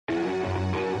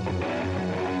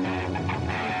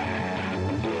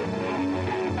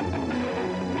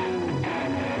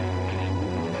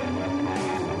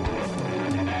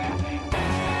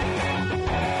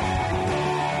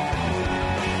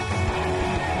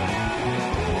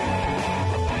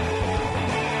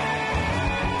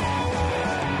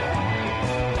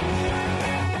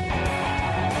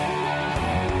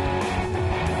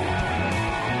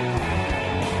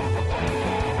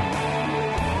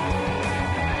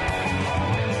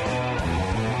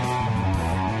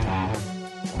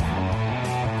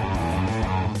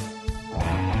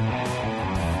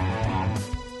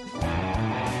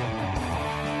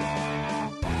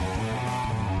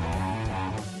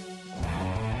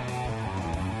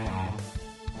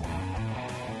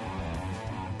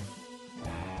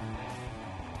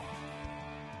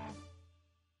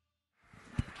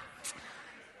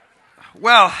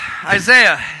Well,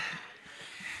 Isaiah,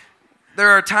 there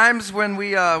are times when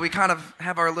we kind of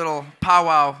have our little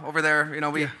powwow over there. You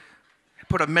know, we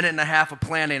put a minute and a half of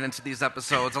planning into these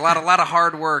episodes, a lot of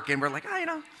hard work, and we're like,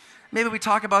 maybe we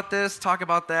talk about this, talk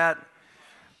about that.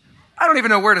 I don't even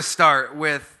know where to start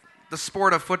with the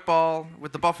sport of football,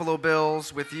 with the Buffalo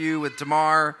Bills, with you, with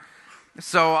Damar.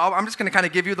 So I'm just going to kind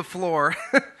of give you the floor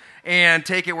and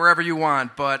take it wherever you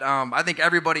want. But I think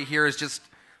everybody here is just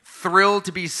thrilled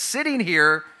to be sitting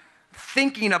here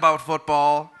thinking about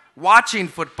football, watching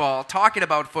football, talking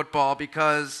about football,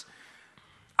 because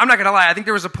I'm not going to lie, I think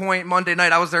there was a point Monday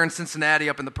night, I was there in Cincinnati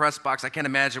up in the press box, I can't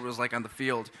imagine what it was like on the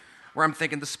field, where I'm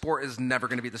thinking the sport is never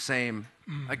going to be the same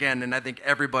again, and I think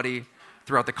everybody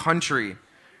throughout the country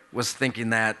was thinking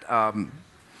that.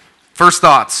 First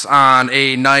thoughts on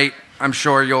a night I'm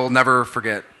sure you'll never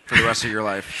forget for the rest of your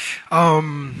life.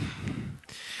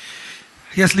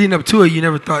 I guess leading up to it, you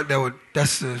never thought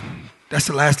that's the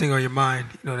last thing on your mind.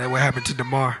 You know, that what happened to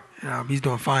Damar. He's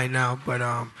doing fine now, but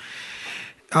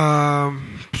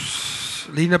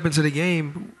leading up into the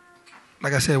game,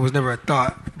 like I said, it was never a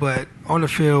thought. But on the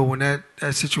field, when that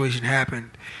situation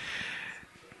happened,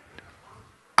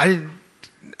 I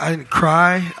didn't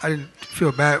cry. I didn't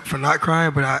feel bad for not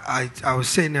crying, but I was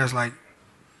sitting there, I was like,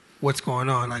 what's going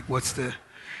on? Like, what's the...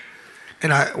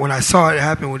 And when I saw it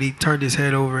happen, when he turned his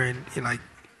head over and like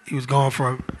he was gone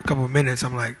for a couple of minutes,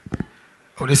 I'm like,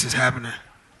 oh, this is happening.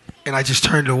 And I just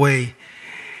turned away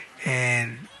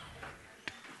and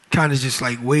kind of just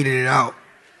like waited it out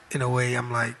in a way.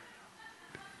 I'm like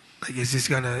is this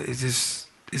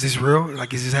real?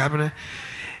 Like, is this happening?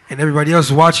 And everybody else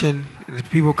is watching, and there's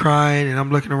people crying, and I'm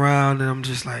looking around, and I'm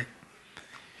just like,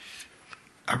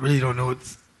 I really don't know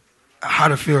how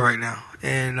to feel right now.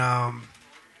 And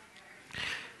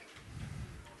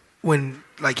when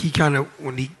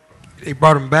they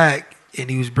brought him back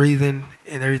and he was breathing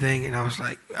and everything, and I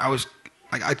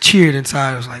cheered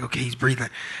inside. I was like, okay, he's breathing.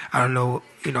 I don't know,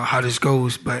 how this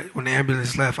goes, but when the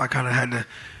ambulance left, I kind of had to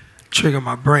trigger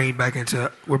my brain back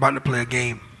into, we're about to play a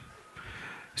game.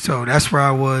 So that's where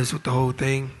I was with the whole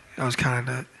thing. I was kind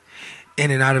of in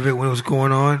and out of it when it was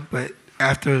going on, but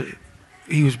after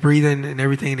he was breathing and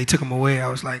everything, and they took him away, I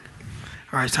was like,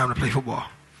 all right, it's time to play football.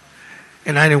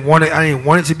 And I didn't want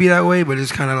it to be that way, but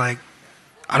it's kind of like,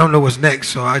 I don't know what's next,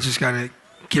 so I just got to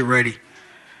get ready.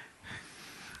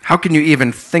 How can you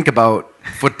even think about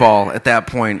football at that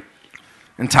point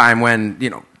in time when,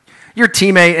 your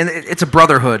teammate, and it's a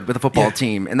brotherhood with a football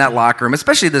team in that locker room,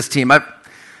 especially this team. I've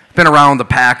been around the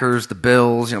Packers, the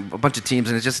Bills, a bunch of teams,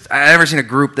 and I've never seen a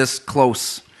group this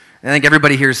close. And I think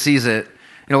everybody here sees it.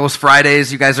 Those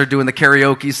Fridays, you guys are doing the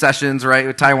karaoke sessions, right,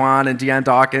 with Taiwan and Deion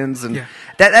Dawkins, and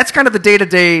that's kind of the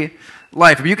day-to-day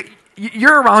life. I mean,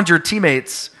 you're around your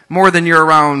teammates more than you're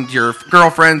around your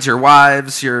girlfriends, your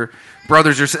wives, your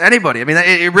brothers, your anybody. I mean,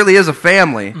 it really is a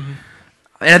family. Mm-hmm.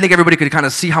 And I think everybody could kind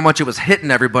of see how much it was hitting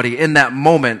everybody in that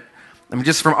moment. I mean,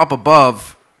 just from up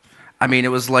above, I mean, it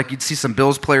was like you'd see some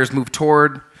Bills players move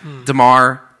toward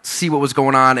Damar, see what was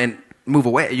going on, and move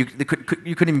away. You couldn't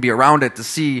even be around it to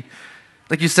see.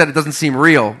 Like you said, it doesn't seem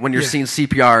real when you're seeing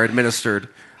CPR administered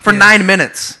for 9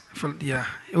 minutes.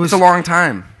 It's a long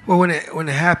time. Well, when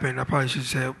it happened, I probably should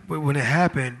say, when it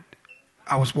happened,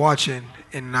 I was watching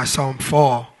and I saw him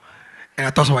fall, and I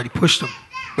thought somebody pushed him,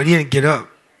 but he didn't get up.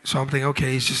 So I'm thinking,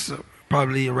 okay, it's just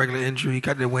probably a regular injury. He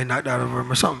got the wind knocked out of him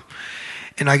or something.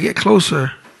 And I get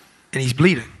closer, and he's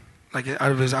bleeding, like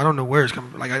out of his. I don't know where it's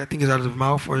coming. Like I think it's out of his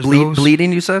mouth or his nose.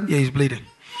 Bleeding, you said? Yeah, he's bleeding,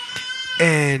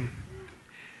 and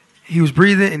he was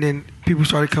breathing, and then people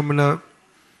started coming up,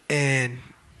 and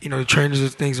the trainers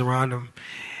and things around him,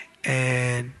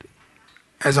 and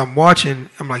as I'm watching,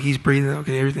 I'm like, he's breathing,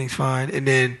 okay, everything's fine, and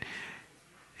then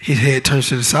his head turns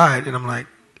to the side, and I'm like,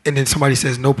 and then somebody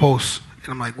says no pulse,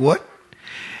 and I'm like, what?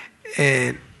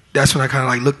 And that's when I kind of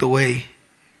like looked away,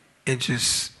 and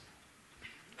just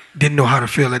didn't know how to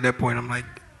feel at that point. I'm like,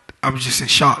 I was just in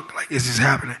shock, like, is this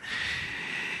happening?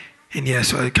 And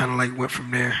so it kind of like went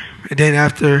from there, and then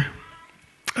after.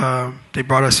 They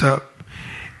brought us up,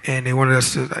 and they wanted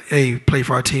us to, play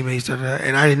for our teammates. And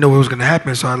I didn't know what was going to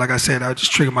happen, so like I said, I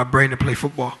just triggered my brain to play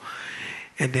football.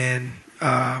 And then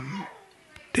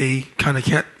they kind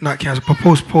of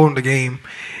postponed the game,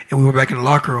 and we went back in the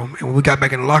locker room. And when we got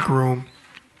back in the locker room,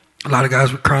 a lot of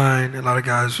guys were crying, a lot of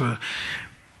guys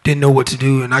didn't know what to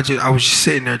do, and I was just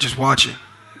sitting there just watching.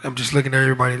 I'm just looking at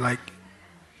everybody like,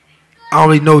 I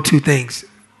only know two things.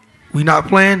 We not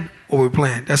playing, or we're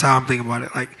playing. That's how I'm thinking about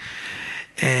it. Like,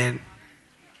 and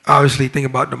obviously think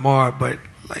about Damar, but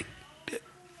like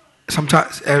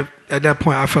sometimes at that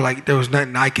point I feel like there was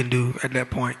nothing I can do at that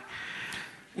point.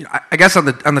 I guess on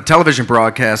the television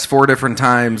broadcast, 4 different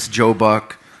times Joe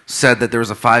Buck said that there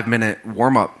was a 5-minute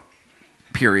warm up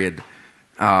period,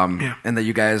 and that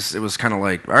you guys, it was kind of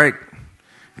like, all right,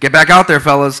 get back out there,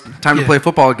 fellas, time to play a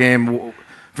football game.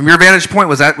 From your vantage point,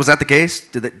 was that the case?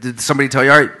 Did somebody tell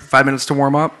you, all right, 5 minutes to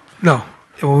warm up? No.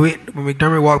 When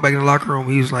McDermott walked back in the locker room,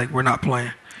 he was like, we're not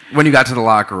playing. When you got to the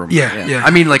locker room? Yeah.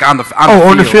 I mean, like on the field.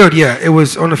 On the field, yeah. It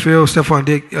was on the field.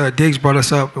 Stephon Diggs brought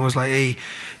us up and was like, hey,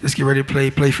 let's get ready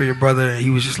to play for your brother. And he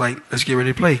was just like, let's get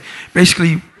ready to play.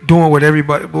 Basically doing what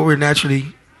we're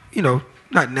naturally,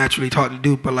 not naturally taught to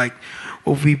do, but like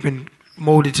what we've been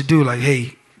molded to do. Like,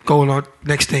 hey, go on,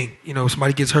 next thing.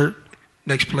 Somebody gets hurt,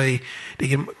 next play, they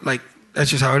get, like, that's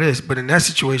just how it is. But in that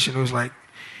situation, it was like,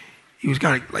 he was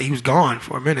kind of like, he was gone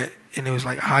for a minute. And it was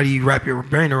like, how do you wrap your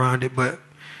brain around it? But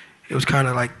it was kind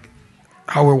of like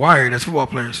how we're wired as football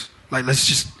players. Like,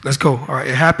 let's go. All right,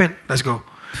 it happened. Let's go.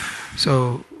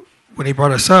 So when they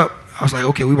brought us up, I was like,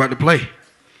 okay, we about to play.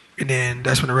 And then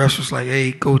that's when the refs was like,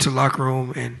 hey, go to the locker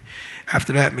room. And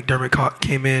after that, McDermott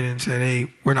came in and said,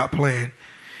 hey, we're not playing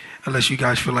unless you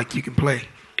guys feel like you can play.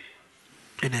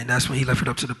 And then that's when he left it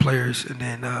up to the players. And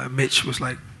then Mitch was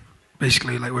like,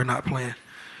 basically like, we're not playing.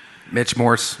 Mitch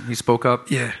Morse, he spoke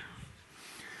up? Yeah.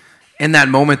 In that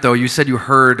moment, though, you said you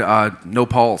heard no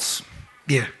pulse.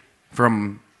 Yeah.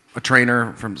 From a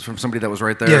trainer, from somebody that was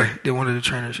right there? Yeah, they're one of the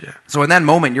trainers, yeah. So in that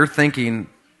moment, you're thinking,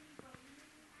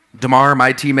 Damar,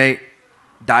 my teammate,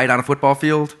 died on a football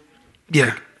field?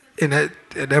 Yeah. At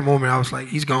that moment, I was like,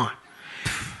 he's gone.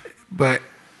 But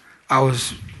I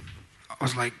was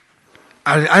like,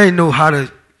 I didn't know how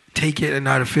to take it and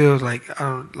how to feel.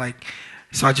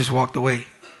 So I just walked away.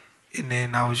 And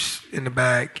then I was in the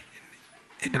bag.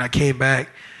 And then I came back,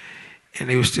 and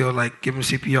they were still like giving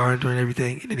CPR and doing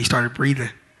everything. And then he started breathing,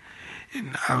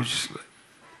 and I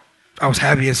was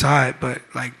happy inside, but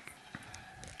like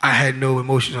I had no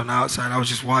emotions on the outside. I was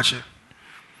just watching.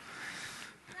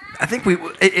 I think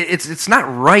it's not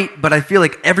right, but I feel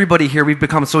like everybody here, we've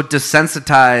become so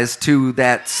desensitized to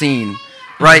that scene,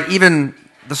 right? Mm-hmm. Even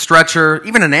the stretcher,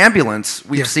 even an ambulance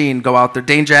we've seen go out there.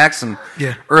 Dane Jackson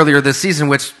earlier this season,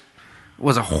 which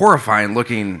was a horrifying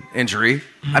looking injury.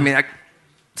 Mm-hmm. I mean,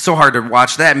 so hard to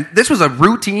watch that. And this was a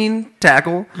routine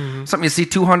tackle, something you see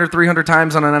 200, 300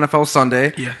 times on an NFL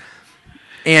Sunday. Yeah.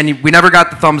 And we never got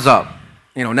the thumbs up,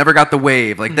 never got the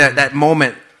wave. Like that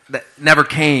moment that never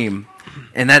came.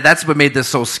 And that's what made this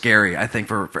so scary, I think,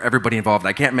 for everybody involved.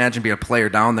 I can't imagine being a player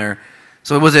down there.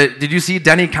 So did you see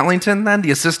Denny Kellington then,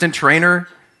 the assistant trainer?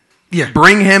 Yeah.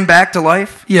 Bring him back to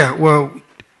life? Yeah, well,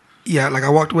 yeah, like I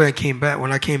walked away and came back.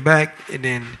 When I came back, and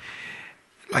then,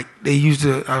 like, they used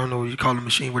I don't know what you call the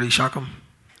machine where they shock them.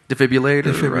 Defibrillator?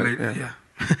 Defibrillator, right? yeah.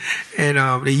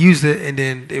 And they used it, and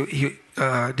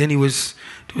then he was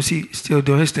still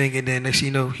doing his thing, and then next thing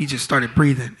you know, he just started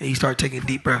breathing, and he started taking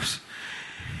deep breaths.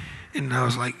 And I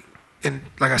was like, and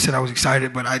like I said, I was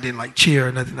excited, but I didn't like cheer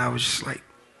or nothing. I was just like,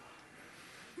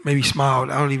 maybe smiled.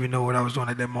 I don't even know what I was doing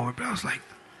at that moment, but I was like,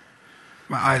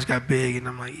 my eyes got big, and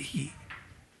I'm like,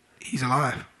 he's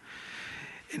alive.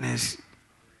 And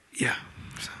yeah.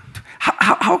 So.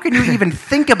 How can you even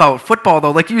think about football,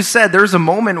 though? Like you said, there's a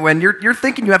moment when you're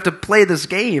thinking you have to play this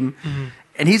game,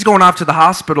 and he's going off to the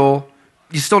hospital.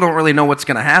 You still don't really know what's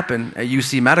going to happen at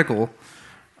UC Medical.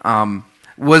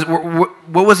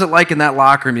 What was it like in that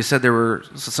locker room? You said there were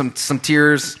some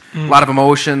tears, a lot of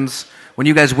emotions. When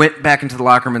you guys went back into the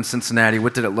locker room in Cincinnati,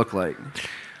 what did it look like?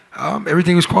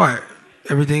 Everything was quiet.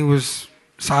 Everything was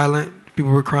silent.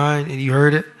 People were crying, and you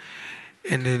heard it.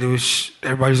 And then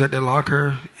everybody was at their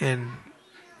locker, and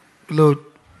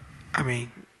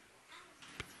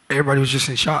everybody was just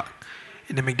in shock.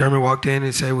 And then McDermott walked in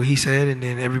and said what he said, and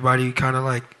then everybody kind of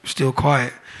like still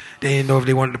quiet. They didn't know if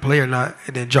they wanted to play or not.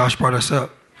 And then Josh brought us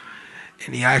up,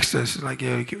 and he asked us, like,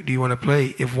 "Yo, do you want to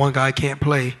play? If one guy can't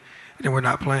play, then we're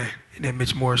not playing." And then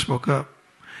Mitch Morris spoke up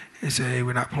and said, "Hey,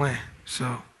 we're not playing."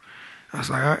 So I was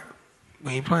like, "All right,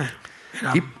 we ain't playing."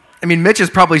 And Mitch is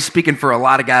probably speaking for a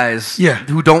lot of guys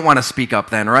who don't want to speak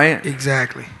up then, right?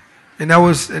 Exactly. And that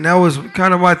was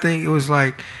kind of my thing. It was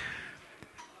like,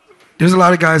 there's a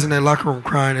lot of guys in that locker room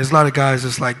crying. There's a lot of guys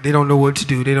that's like, they don't know what to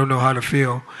do. They don't know how to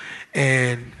feel.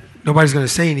 And nobody's going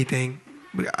to say anything.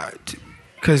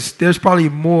 Because there's probably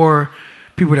more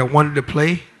people that wanted to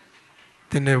play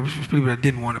than there was people that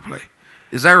didn't want to play.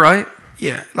 Is that right?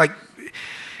 Yeah. Like,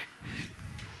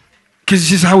 because it's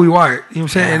just how we wired. You know what I'm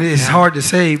saying? Yeah, and it's hard to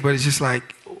say, but it's just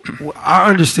like, I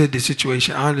understood the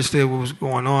situation. I understood what was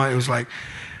going on. It was like,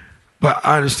 but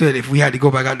I understood if we had to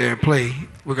go back out there and play,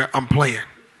 I'm playing.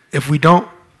 If we don't,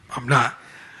 I'm not.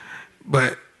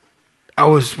 But I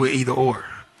was with either or.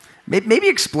 Maybe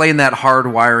explain that hard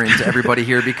wiring to everybody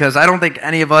here, because I don't think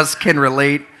any of us can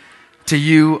relate to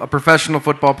you, a professional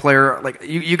football player. Like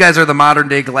you guys are the modern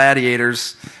day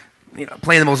gladiators,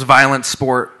 playing the most violent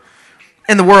sport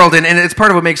in the world, and it's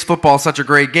part of what makes football such a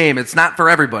great game. It's not for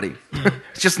everybody.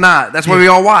 It's just not. That's why we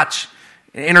all watch.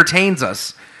 It entertains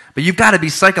us. But you've got to be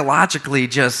psychologically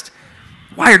just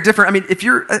wired different. I mean, if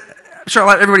you're, I'm sure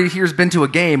everybody here has been to a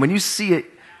game. When you see it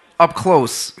up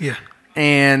close,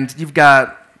 and you've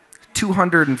got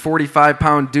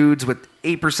 245-pound dudes with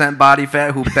 8% body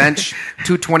fat who bench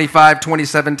 225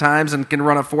 27 times and can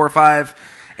run a 4.5,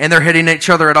 and they're hitting each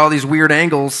other at all these weird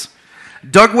angles.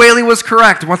 Doug Whaley was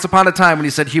correct once upon a time when he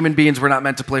said human beings were not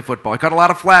meant to play football. He got a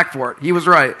lot of flack for it. He was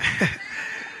right.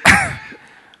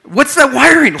 What's that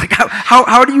wiring? Like,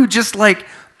 how do you just, like,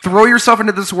 throw yourself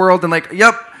into this world and, like,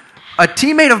 yep, a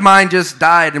teammate of mine just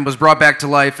died and was brought back to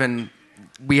life, and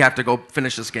we have to go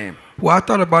finish this game? Well, I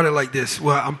thought about it like this.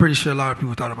 Well, I'm pretty sure a lot of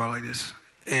people thought about it like this.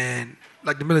 And,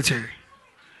 like, the military.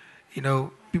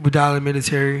 People die in the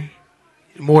military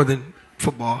more than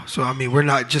football. So, I mean, we're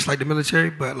not just like the military,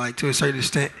 but, like, to a certain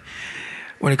extent,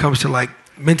 when it comes to, like,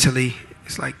 mentally,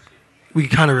 it's like we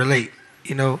kind of relate,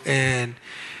 and,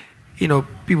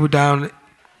 people down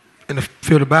in the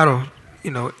field of battle,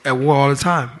 at war all the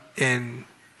time. And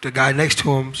the guy next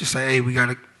to him just like, hey,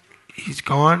 he's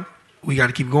gone, we got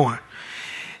to keep going.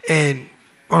 And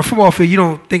on a football field, you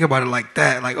don't think about it like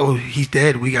that, like, oh, he's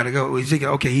dead, we got to go. You think,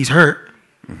 okay, he's hurt,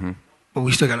 but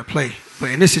we still got to play.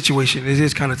 But in this situation, it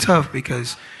is kind of tough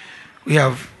because we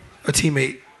have a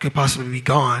teammate could possibly be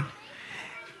gone,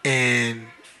 and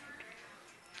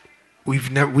we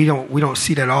don't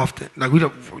see that often. Like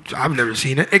I've never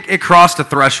seen it. It crossed a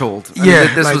threshold. I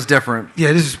mean, this was different.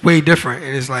 Yeah, this is way different,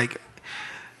 and it's like,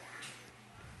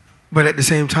 but at the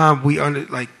same time,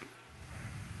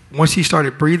 once he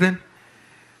started breathing,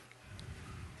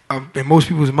 in most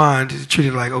people's minds, it's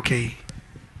treated like, okay,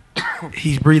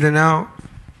 he's breathing out,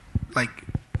 like,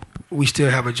 we still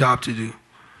have a job to do.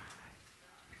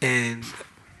 And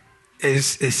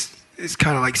it's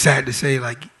kind of like sad to say,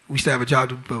 like, we still have a job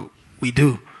to do, but we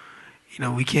do.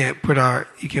 We can't put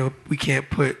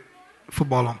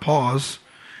football on pause,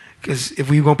 because if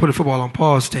we're gonna put a football on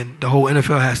pause, then the whole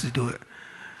NFL has to do it.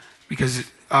 Because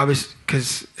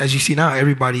as you see now,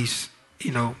 everybody's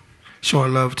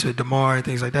showing love to Damar and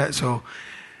things like that. So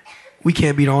we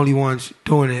can't be the only ones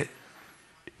doing it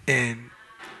and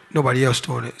nobody else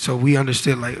doing it. So we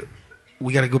understood, like,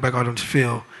 we got to go back out on the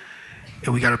field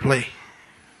and we got to play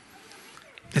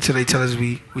until they tell us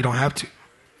we don't have to.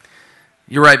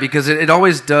 You're right, because it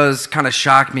always does kind of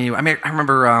shock me. I mean, I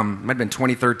remember it might have been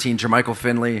 2013, Jermichael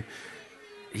Finley.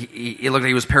 He looked like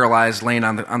he was paralyzed laying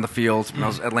on the field when I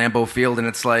was at Lambeau Field, and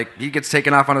it's like he gets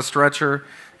taken off on a stretcher.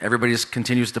 Everybody just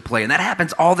continues to play, and that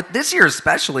happens this year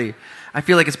especially. I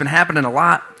feel like it's been happening a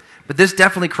lot, but this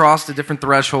definitely crossed a different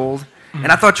threshold. And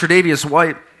I thought Tre'Davious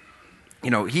White,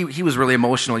 he was really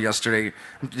emotional yesterday.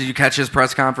 Did you catch his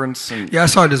press conference? Yeah, I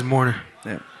saw it this morning.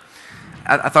 Yeah,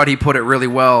 I thought he put it really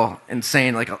well in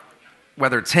saying, like,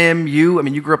 whether it's him, you. I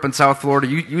mean, you grew up in South Florida.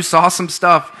 You saw some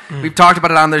stuff. We've talked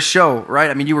about it on this show, right?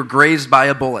 I mean, you were grazed by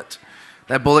a bullet.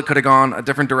 That bullet could have gone a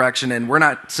different direction, and we're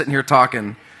not sitting here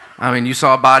talking. I mean, you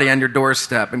saw a body on your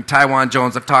doorstep. And Tywan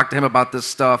Jones, I've talked to him about this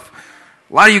stuff.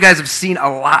 A lot of you guys have seen a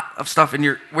lot of stuff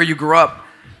where you grew up.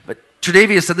 But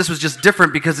Tre'Davious said this was just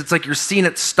different because it's like you're seeing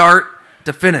it start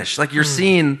to finish. Like you're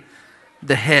seeing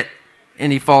the hit,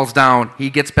 and he falls down.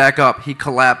 He gets back up. He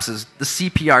collapses. The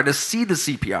CPR, to see the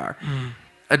CPR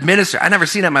administer. I never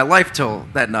seen that in my life till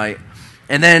that night.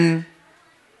 And then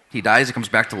he dies. He comes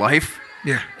back to life.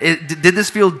 Yeah. Did this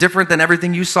feel different than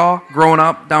everything you saw growing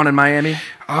up down in Miami?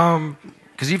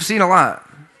 Because you've seen a lot.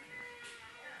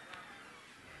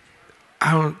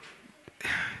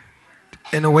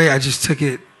 In a way, I just took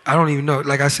it. I don't even know.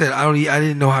 Like I said, I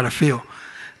didn't know how to feel.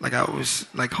 Like I was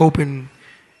like hoping,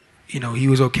 he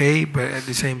was okay, but at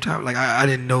the same time, like I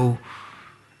didn't know.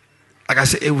 Like I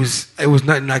said, it was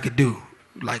nothing I could do.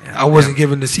 Like I wasn't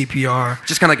given the CPR.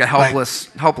 Just kind of like a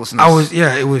helplessness.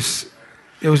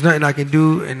 It was nothing I could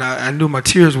do, and I knew my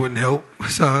tears wouldn't help.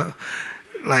 So,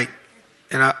 like,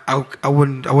 and I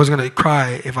wasn't gonna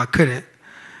cry if I couldn't,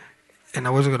 and I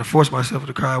wasn't gonna force myself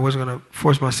to cry. I wasn't gonna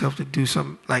force myself to do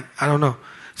something. Like, I don't know.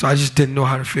 So I just didn't know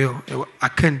how to feel. I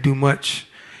couldn't do much.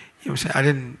 You know what I'm saying? I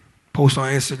didn't post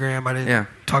on Instagram. I didn't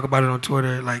talk about it on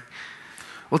Twitter. Like,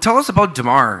 well, tell us about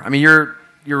Damar. I mean, your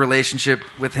relationship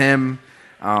with him.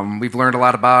 We've learned a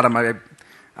lot about him.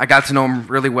 I got to know him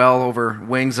really well over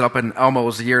Wings up in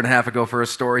Elmo's a year and a half ago for a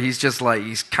story. He's just like,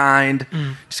 he's kind.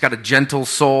 He's got a gentle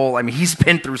soul. I mean, he's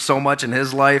been through so much in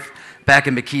his life back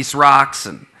in McKees Rocks.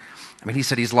 And I mean, he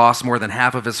said he's lost more than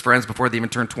half of his friends before they even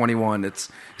turned 21. His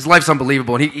life's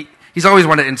unbelievable, and he's always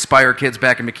wanted to inspire kids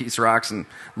back in McKees Rocks, and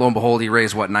lo and behold, he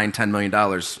raised, $9-10 million,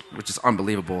 which is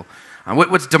unbelievable.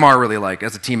 What's Damar really like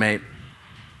as a teammate?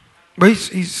 But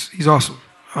he's awesome.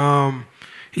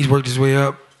 He's worked his way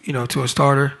up, to a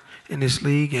starter in this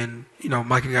league, and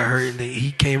Micah got hurt, and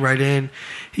he came right in.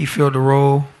 He filled the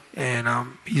role, and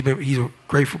he's a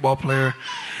great football player.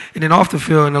 And then off the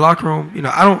field in the locker room,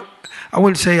 I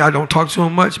wouldn't say I don't talk to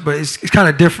him much, but it's kind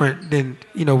of different than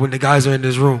when the guys are in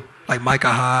this room, like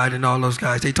Micah Hyde and all those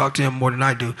guys. They talk to him more than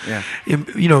I do. Yeah.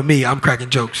 And, me, I'm cracking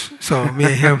jokes. So me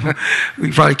and him,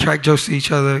 we probably crack jokes to each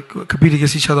other, compete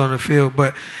against each other on the field,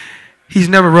 but he's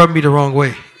never rubbed me the wrong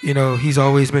way. He's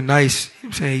always been nice.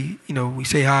 We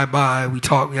say hi, bye, we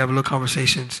talk, we have little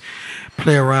conversations,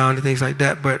 play around and things like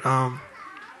that. But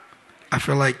I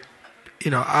feel like,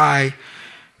 I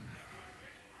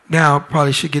now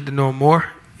probably should get to know him more,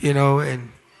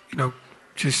 and,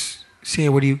 just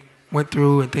seeing what he went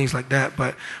through and things like that.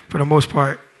 But for the most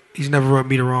part, he's never rubbed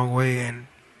me the wrong way, and,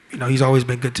 he's always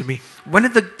been good to me. When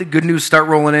did the good news start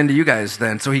rolling into you guys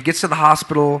then? So he gets to the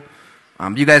hospital.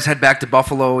 You guys head back to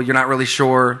Buffalo. You're not really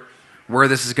sure where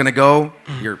this is going to go.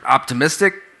 Mm-hmm. You're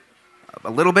optimistic, a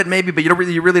little bit maybe, but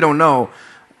you really don't know.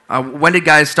 When did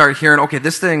guys start hearing, okay,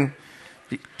 this thing,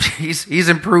 he's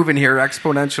improving here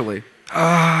exponentially?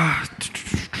 I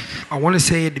want to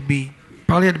say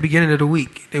probably at the beginning of the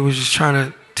week. They was just trying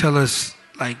to tell us,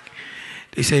 like,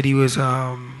 they said he was,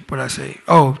 what did I say?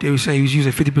 Oh, they were saying he was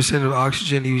using 50% of the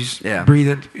oxygen. He was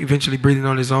eventually breathing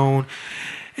on his own.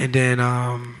 And then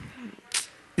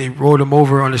they rolled him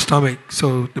over on his stomach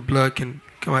so the blood can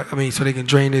come out, so they can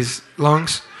drain his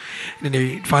lungs. And then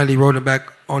they finally rolled him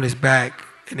back on his back.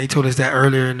 And they told us that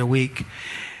earlier in the week.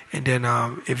 And then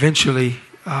eventually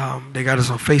they got us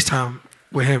on FaceTime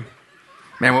with him.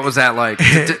 Man, what was that like?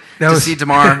 to see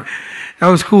Damar? That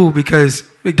was cool because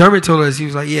McDermott told us, he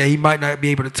was like, yeah, he might not be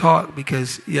able to talk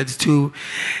because he had this tube.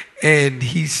 And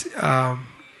he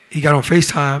got on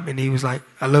FaceTime and he was like,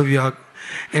 I love y'all.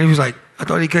 And he was like, I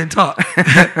thought he couldn't talk.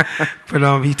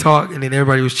 But he talked and then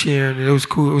everybody was cheering and it was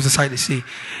cool. It was a sight to see.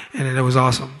 And then it was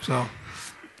awesome. So,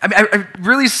 I mean, it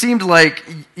really seemed like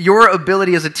your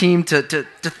ability as a team to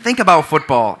think about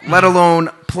football, let alone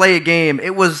play a game,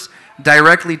 it was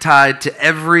directly tied to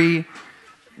every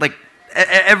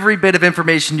bit of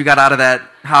information you got out of that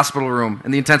hospital room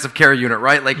in the intensive care unit,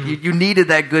 right? Like, you needed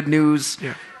that good news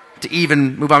to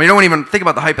even move on. You don't even think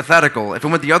about the hypothetical. If it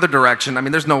went the other direction,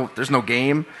 there's no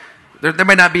game. There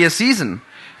might not be a season.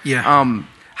 Yeah.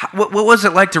 What was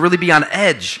it like to really be on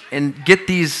edge and get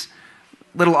these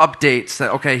little updates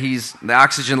that, okay, the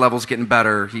oxygen level's getting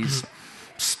better. He's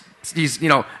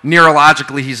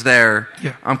neurologically he's there.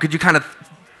 Yeah. Could you kind of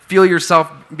feel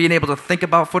yourself being able to think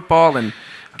about football and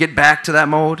get back to that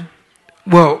mode?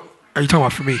 Well, are you talking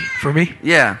about for me? For me?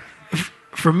 Yeah.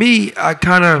 For me, I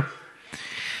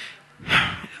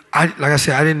like I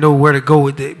said, I didn't know where to go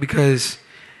with it because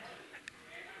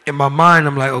in my mind,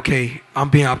 I'm like, okay, I'm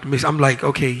being optimistic. I'm like,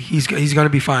 okay, he's going to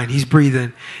be fine. He's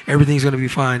breathing. Everything's going to be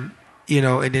fine.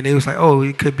 And then it was like, oh,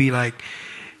 it could be like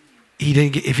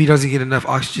if he doesn't get enough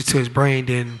oxygen to his brain,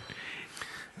 then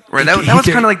right. That was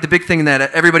kind of like the big thing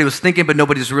that everybody was thinking, but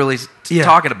nobody's really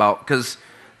talking about because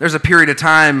there's a period of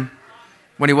time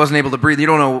when he wasn't able to breathe. You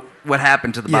don't know what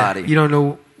happened to the body. You don't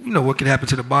know, what can happen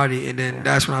to the body, and then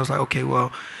that's when I was like, okay,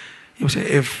 well, what I'm saying,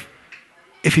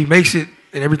 if he makes it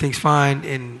and everything's fine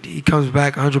and he comes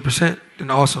back 100%,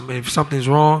 then awesome. And if something's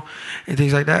wrong and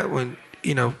things like that, then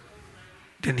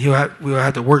we'll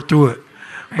have to work through it.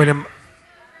 Right.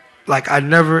 But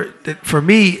for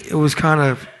me, it was kind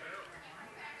of,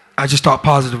 I just thought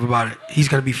positive about it. He's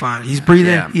going to be fine. He's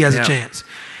breathing. Yeah. He has a chance.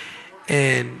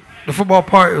 And the football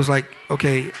part, it was like,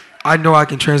 okay, I know I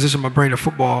can transition my brain to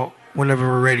football whenever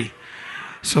we're ready.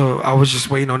 So I was just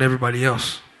waiting on everybody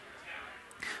else.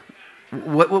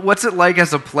 What's it like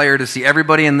as a player to see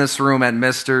everybody in this room at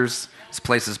Mister's? This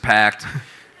place is packed.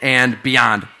 And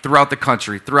beyond, throughout the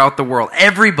country, throughout the world.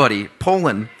 Everybody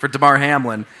pulling for Damar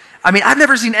Hamlin. I've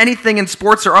never seen anything in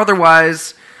sports or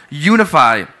otherwise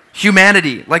unify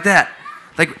humanity like that.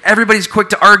 Like, everybody's quick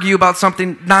to argue about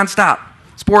something nonstop.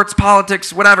 Sports,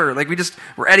 politics, whatever. Like,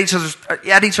 we're at each other's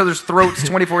throats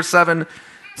 24/7.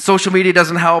 Social media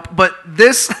doesn't help. But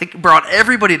this brought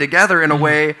everybody together in a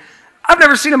way I've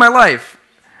never seen in my life.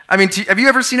 Have you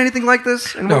ever seen anything like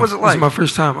this? And no, what was it like? This was my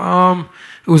first time.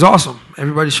 It was awesome.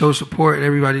 Everybody showed support. And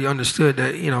everybody understood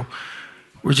that,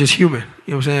 we're just human. You know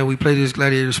what I'm saying? We play this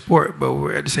gladiator sport, but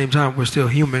at the same time, we're still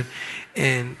human.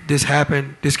 And this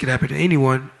happened. This could happen to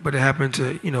anyone, but it happened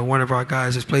to, one of our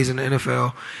guys that plays in the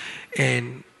NFL.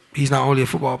 And he's not only a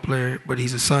football player, but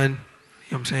he's a son. You know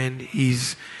what I'm saying?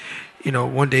 He's,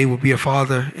 one day will be a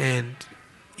father, and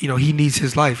he needs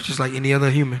his life just like any other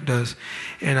human does.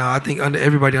 And I think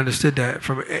everybody understood that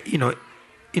from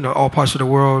all parts of the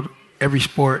world, every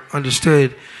sport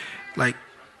understood, like,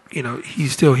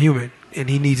 he's still human and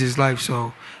he needs his life,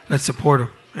 so let's support him.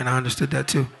 And I understood that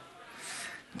too.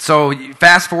 So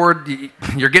fast forward,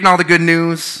 you're getting all the good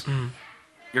news. Mm.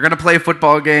 You're going to play a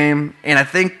football game, and I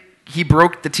think he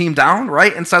broke the team down,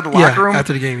 right, inside the locker room? Yeah,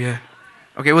 after the game, yeah.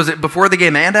 Okay, was it before the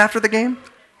game and after the game?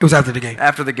 It was after the game.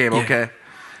 After the game, yeah. Okay.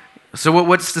 So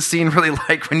what's the scene really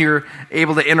like when you're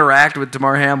able to interact with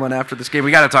Damar Hamlin after this game?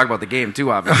 We got to talk about the game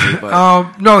too, obviously.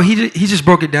 But. No, he just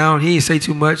broke it we didn't say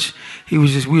too much. We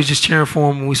was just cheering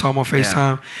for him when we saw him on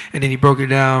FaceTime, and then he broke it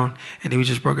down, and then we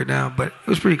just broke it down. But it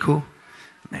was pretty cool.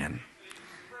 Man,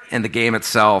 and the game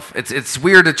itself, it's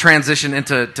weird to transition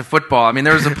into football. I mean,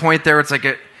 there was a point there. It's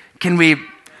like,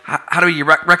 how do you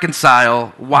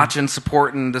reconcile watching,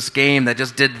 supporting this game that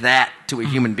just did that to a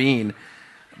human being?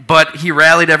 But he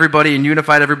rallied everybody and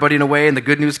unified everybody in a way, and the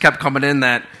good news kept coming in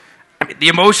that the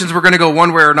emotions were going to go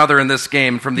one way or another in this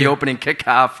game from the opening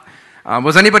kickoff.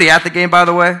 Was anybody at the game, by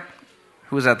the way?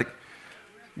 Who was at the?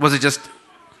 Was it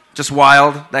just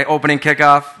wild, that opening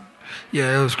kickoff?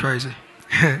 Yeah, it was crazy.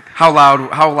 How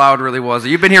loud really was it?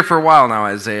 You've been here for a while now,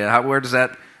 Isaiah. Where does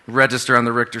that register on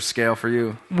the Richter scale for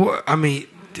you? Well, I mean,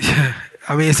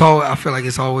 it's all. I feel like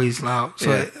it's always loud.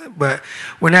 So, yeah. But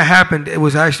when that happened, it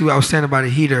was actually I was standing by the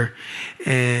heater,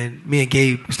 and me and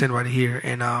Gabe were standing by the heater,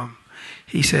 and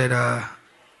he said,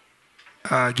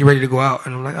 "Get ready to go out,"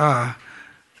 and I'm like,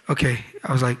 okay.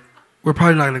 I was like, "We're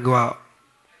probably not gonna go out,"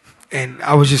 and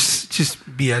I was just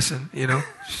BSing,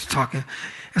 just talking.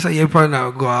 I said, "Yeah, we're probably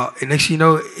not gonna go out." And next thing you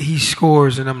know, he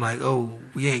scores, and I'm like, "Oh,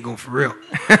 we ain't going for real.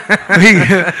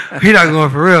 we not going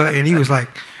for real." And he was like,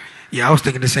 "Yeah, I was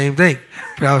thinking the same thing."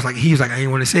 But I was like, he was like, "I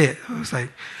didn't want to say it." I was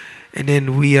like, and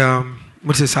then we went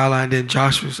to the sideline. Then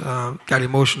Josh was got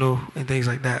emotional and things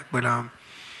like that. But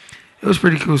it was a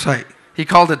pretty cool sight. He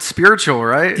called it spiritual,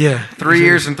 right? Yeah. 3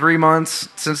 years and 3 months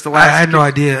since the last. I had no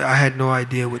idea. I had no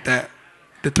idea with that,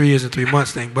 the 3 years and 3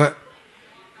 months thing. But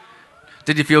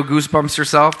did you feel goosebumps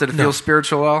yourself? Did it feel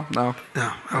spiritual at all? No.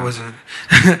 No, I wasn't.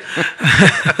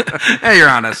 Hey, you're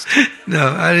honest. No,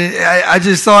 I didn't. I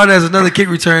just saw it as another kick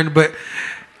return, but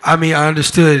I mean, I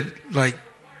understood like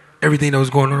everything that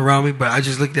was going on around me, but I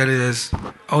just looked at it as,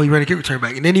 oh, he ran a kick return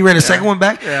back, and then he ran a second one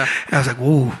back. Yeah. And I was like,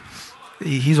 whoa,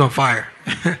 he's on fire.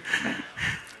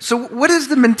 So, what is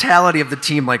the mentality of the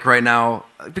team like right now?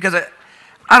 Because I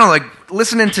don't know, like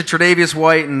listening to Tre'Davious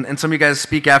White and some of you guys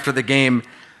speak after the game.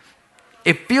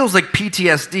 It feels like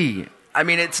PTSD. I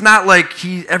mean, it's not like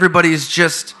everybody's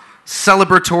just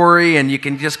celebratory and you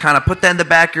can just kind of put that in the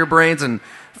back of your brains and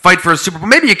fight for a Super Bowl.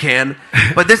 Maybe you can,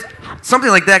 but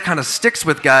something like that kind of sticks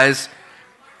with guys.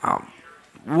 How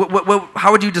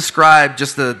would you describe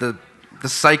just the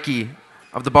psyche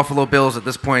of the Buffalo Bills at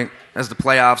this point as the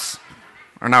playoffs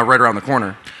are now right around the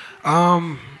corner?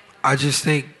 I just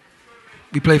think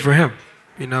we play for him.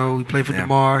 We play for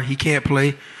Damar. He can't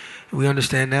play. We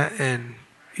understand that, and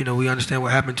we understand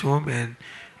what happened to him, and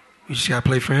we just gotta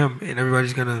play for him. And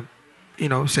everybody's gonna,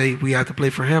 say we have to play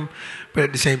for him, but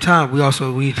at the same time, we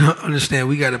understand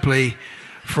we gotta play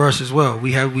for us as well.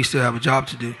 We still have a job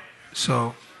to do.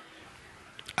 So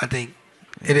I think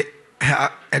at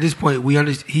this point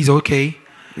he's okay.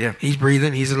 Yeah, he's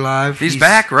breathing. He's alive. He's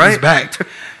back, right? He's back.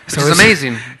 So it's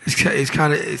amazing. It's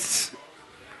kind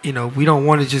of we don't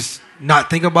want to just not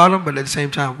think about him, but at the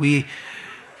same time we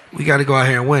got to go out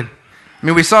here and win. I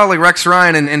mean, we saw like Rex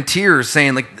Ryan in tears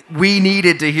saying like we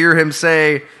needed to hear him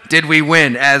say, "Did we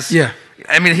win?" I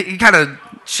mean, he kind of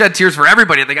shed tears for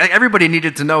everybody. Like everybody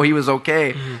needed to know he was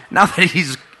okay. Mm-hmm. Now that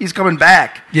he's coming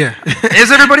back. Yeah,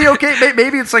 is everybody okay?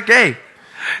 Maybe it's like, hey,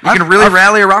 you can really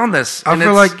rally around this. I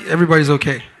feel like everybody's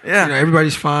okay. Yeah,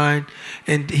 everybody's fine,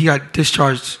 and he got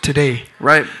discharged today.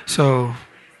 Right. So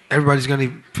everybody's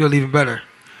gonna feel even better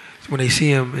when they see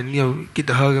him and get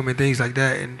to hug him and things like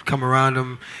that and come around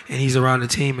him and he's around the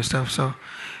team and stuff. So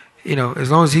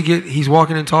as long as he's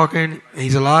walking and talking and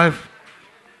he's alive,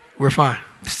 we're fine.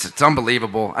 It's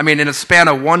unbelievable. I mean, in a span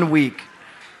of 1 week,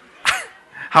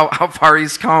 how far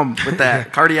he's come with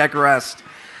that cardiac arrest.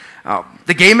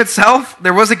 The game itself,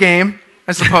 there was a game,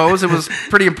 I suppose. It was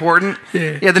pretty important.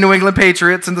 Yeah, the New England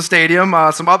Patriots in the stadium.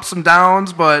 Some ups, some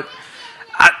downs, but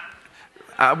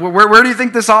where do you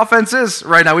think this offense is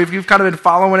right now? You've kind of been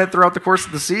following it throughout the course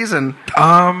of the season.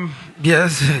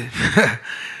 Yes.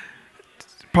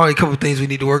 Probably a couple of things we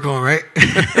need to work on, right?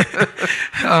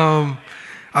 I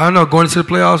don't know. Going into the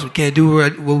playoffs, we can't do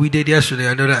what we did yesterday.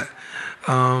 I know that.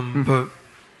 But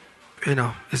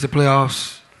it's the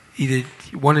playoffs. Either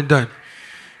one and done.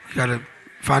 You got to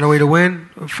find a way to win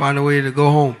or find a way to go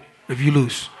home if you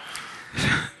lose.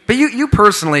 But you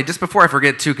personally, just before I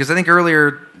forget too, because I think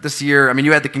earlier this year, I mean,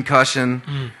 you had the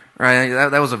concussion, right?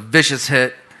 That was a vicious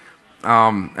hit.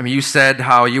 I mean, you said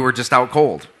how you were just out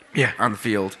cold on the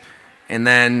field. And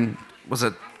then, was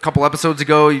it a couple episodes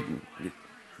ago,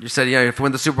 you said, if you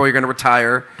win the Super Bowl, you're going to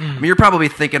retire. I mean, you're probably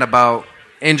thinking about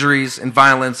injuries and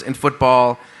violence in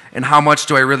football and how much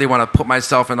do I really want to put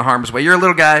myself in the harm's way. You're a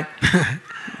little guy.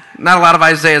 Not a lot of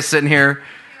Isaiah sitting here.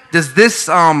 Does this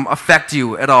affect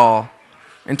you at all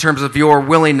in terms of your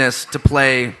willingness to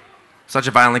play such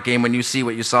a violent game when you see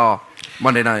what you saw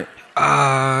Monday night?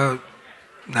 No.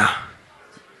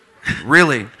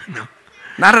 Really? No.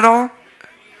 Not at all?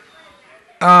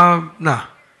 No.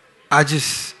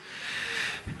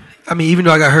 Even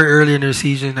though I got hurt earlier in the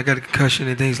season, I got a concussion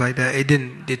and things like that,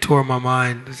 it tore my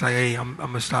mind. It's like, hey, I'm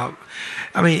going to stop.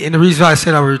 I mean, and the reason why I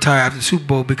said I would retire after the Super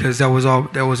Bowl, because that was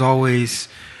always,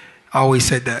 I always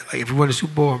said that. Like, if we win the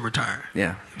Super Bowl, I'm retiring. Yeah. You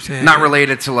know what I'm saying? Not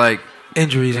related to, like,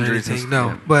 injuries or anything, no.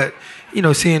 Yeah. But,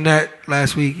 seeing that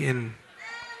last week and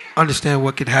understand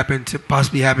what could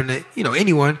possibly happen to,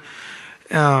 anyone.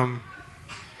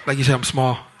 Like you said, I'm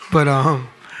small. But I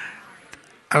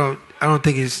don't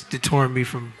think it's deterring me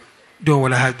from doing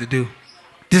what I have to do.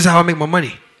 This is how I make my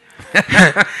money.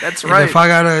 That's right. If I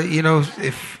gotta,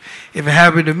 if it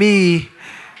happened to me,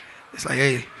 it's like,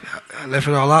 hey, I left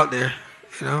it all out there,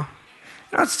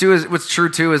 What's true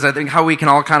too is I think how we can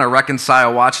all kind of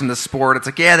reconcile watching this sport. It's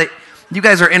like, you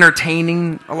guys are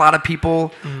entertaining a lot of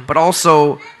people, but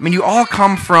also, I mean, you all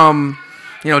come from,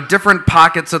 different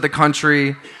pockets of the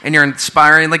country, and you're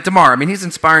inspiring. Like Damar, I mean, he's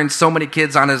inspiring so many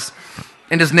kids in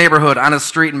his neighborhood, on his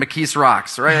street in McKees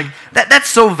Rocks, right? Like, that's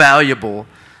so valuable.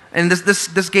 And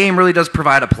this game really does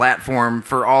provide a platform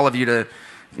for all of you to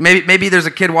maybe there's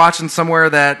a kid watching somewhere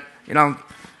that,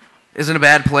 is in a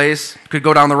bad place, could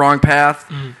go down the wrong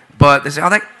path, but they say,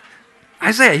 that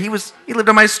Isaiah, he lived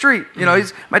on my street.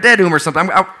 My dad knew him or something.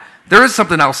 There is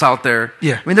something else out there.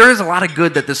 Yeah. I mean, there is a lot of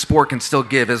good that this sport can still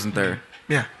give, isn't there?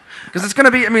 Yeah. Because it's going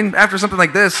to be, after something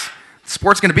like this,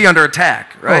 sport's going to be under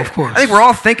attack, right? Oh, of course. I think we're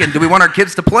all thinking, do we want our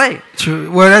kids to play? True.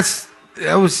 Well,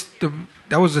 that was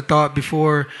the thought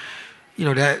before,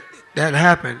 that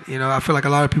happened. I feel like a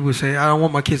lot of people say, I don't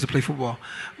want my kids to play football.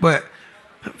 But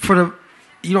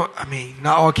not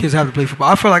all kids have to play football.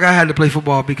 I feel like I had to play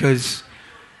football because,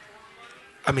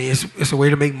 it's a way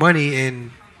to make money,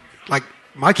 and like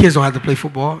my kids don't have to play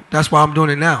football. That's why I'm doing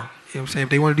it now. You know what I'm saying? If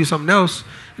they want to do something else,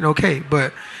 then okay.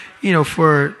 But,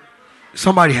 for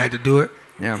somebody had to do it.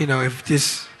 Yeah. I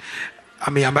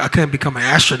couldn't become an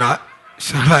astronaut.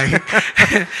 So I had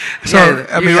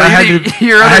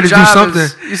to do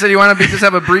something. You said you want to just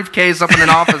have a briefcase up in an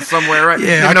office somewhere, right?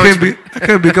 Yeah, I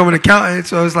couldn't become an accountant.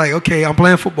 So I was like, okay, I'm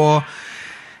playing football,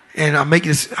 and I make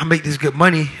this good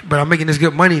money, but I'm making this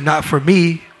good money not for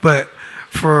me, but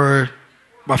for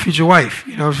my future wife.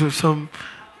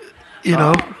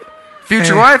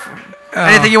 Future wife.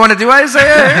 Anything you want to do,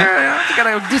 Isaiah? You got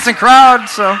a decent crowd,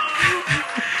 so.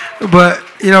 But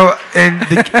and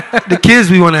the kids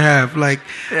we want to have,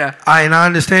 I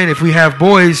understand if we have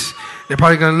boys, they're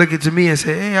probably gonna look at me and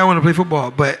say, "Hey, I want to play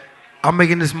football," but I'm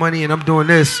making this money and I'm doing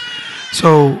this.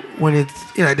 So when it's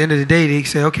at the end of the day, they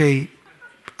say, "Okay,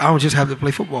 I don't just have to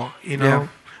play football."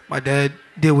 My dad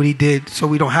did what he did, so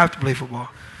we don't have to play football.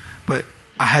 But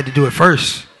I had to do it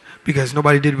first because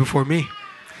nobody did it before me.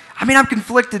 I'm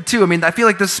conflicted too. I feel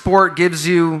like this sport gives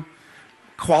you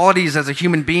qualities as a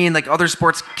human being like other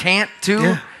sports can't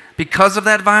too, because of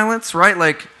that violence, right?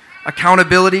 Like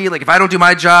accountability. Like if I don't do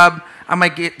my job, I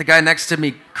might get the guy next to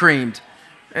me creamed.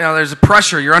 There's a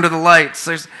pressure. You're under the lights.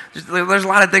 There's a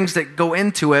lot of things that go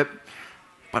into it.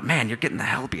 But man, you're getting the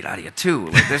hell beat out of you too.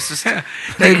 Like there's just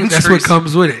that's what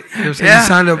comes with it. You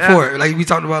signed up for it. Like we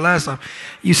talked about last time.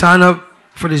 You sign up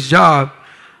for this job.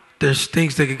 There's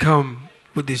things that can come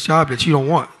with this job that you don't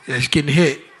want. It's getting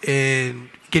hit and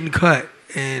getting cut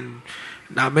and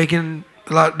not making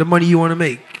a lot of the money you want to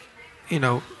make.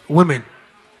 Women.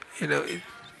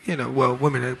 Well,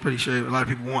 women I'm pretty sure a lot of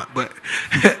people want, but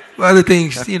other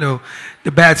things, the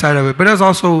bad side of it. But there's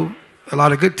also a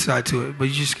lot of good side to it. But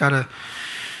you just gotta,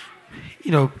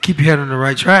 keep your head on the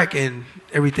right track, and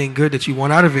everything good that you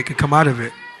want out of it can come out of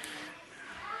it.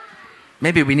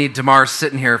 Maybe we need Damar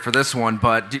sitting here for this one,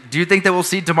 but do you think that we'll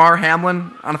see Damar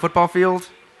Hamlin on a football field?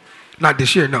 Not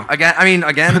this year, no. Again?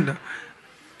 No.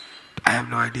 I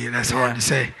have no idea. That's hard to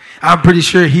say. I'm pretty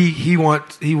sure he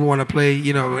want to play.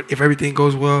 If everything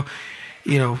goes well,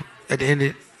 at the end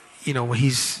of, when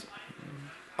he's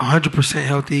 100%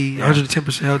 healthy,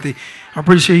 110% healthy, I'm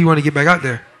pretty sure he want to get back out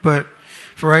there. But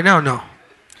for right now, no.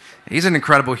 He's an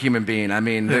incredible human being. I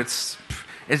mean, it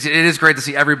is great to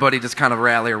see everybody just kind of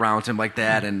rally around him like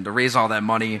that and to raise all that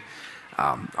money.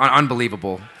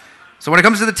 Unbelievable. So when it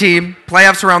comes to the team,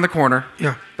 playoffs around the corner.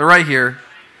 Yeah. They're right here.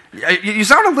 You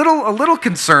sound a little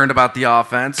concerned about the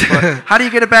offense, but how do you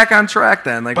get it back on track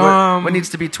then? Like, what needs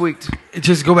to be tweaked?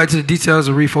 Just go back to the details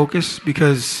and refocus,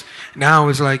 because now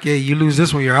it's like, yeah, you lose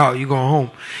this one, you're out, you're going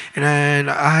home.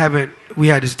 And we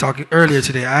had this talk earlier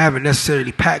today, I haven't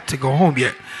necessarily packed to go home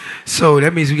yet. So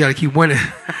that means we got to keep winning.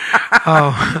 But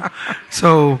I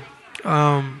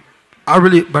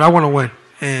want to win.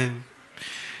 And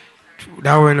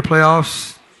now we're in the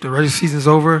playoffs, the regular season's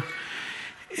over.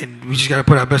 And we just got to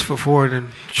put our best foot forward and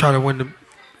try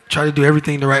to do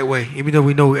everything the right way. Even though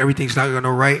we know everything's not going to go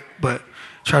right, but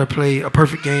try to play a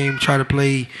perfect game, try to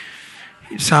play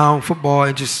sound football,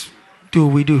 and just do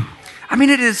what we do. I mean,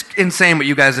 it is insane what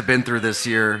you guys have been through this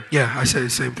year. Yeah, I said the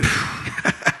same thing.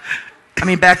 I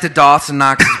mean, back to Dawson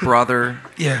Knox's brother.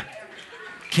 Yeah.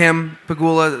 Kim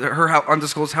Pagula, her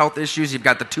undisclosed health issues. You've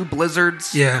got the 2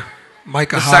 blizzards. Yeah.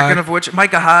 Micah the Hyde. Second of which,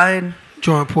 Micah Hyde.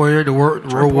 Jordan Poyer, the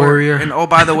Road Warrior. And, oh,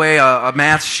 by the way, a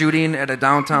mass shooting at a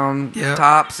downtown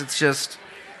Tops. It's just,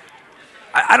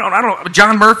 I don't.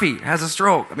 John Murphy has a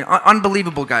stroke. I mean,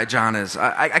 unbelievable guy John is.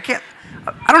 I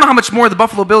don't know how much more the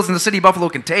Buffalo Bills and the city of Buffalo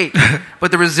can take,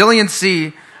 but the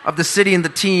resiliency of the city and the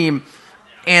team,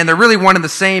 and they're really one and the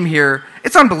same here.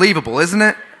 It's unbelievable, isn't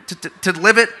it? To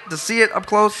live it, to see it up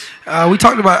close. We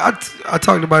talked about. I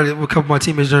talked about it with a couple of my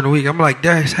teammates during the week. I'm like,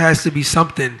 there has to be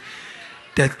something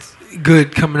that's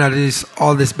good coming out of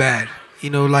all this bad. You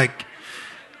know, like,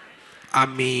 I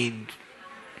mean,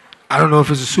 I don't know if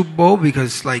it's a Super Bowl,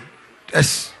 because like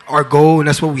that's our goal and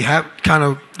that's what we have.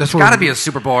 That's got to be a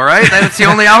Super Bowl, right? That's the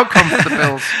only outcome for the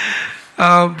Bills.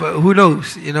 But who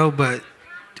knows? You know, but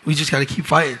we just got to keep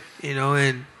fighting. You know,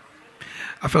 and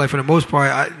I feel like for the most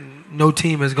part, no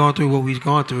team has gone through what we've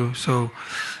gone through. So,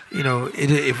 you know,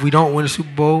 if we don't win a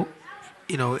Super Bowl,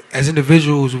 you know, as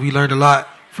individuals, we learned a lot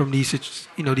from these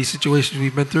situations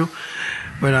we've been through.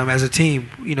 But as a team,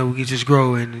 you know, we can just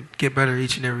grow and get better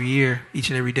each and every year, each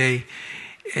and every day.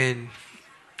 And,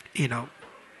 you know,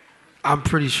 I'm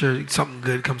pretty sure something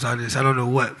good comes out of this. I don't know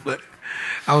what, but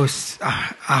I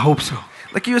hope so.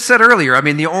 Like you said earlier, I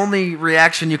mean, the only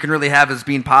reaction you can really have is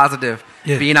being positive,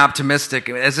 being optimistic.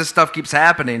 As this stuff keeps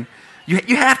happening,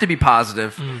 you have to be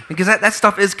positive, because that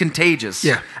stuff is contagious.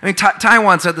 Yeah. I mean,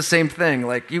 Taiwan said the same thing.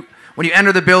 Like, when you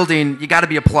enter the building, you got to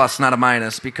be a plus, not a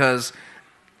minus, because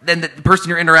then the person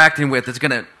you're interacting with is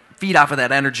going to feed off of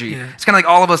that energy. Yeah. It's kind of like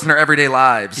all of us in our everyday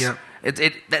lives. Yeah.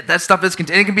 That stuff is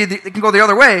contagious. It can go the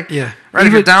other way. Yeah. Right.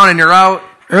 If you're down and you're out.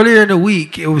 Earlier in the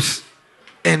week, it was,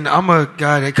 and I'm a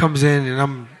guy that comes in and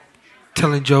I'm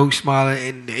telling jokes, smiling,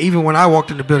 and even when I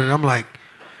walked in the building, I'm like,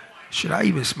 should I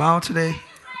even smile today?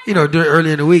 You know,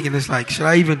 earlier in the week, and it's like, should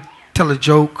I even tell a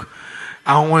joke?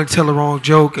 I don't want to tell the wrong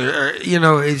joke, or you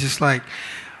know, it's just like.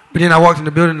 But then I walked in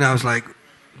the building and I was like,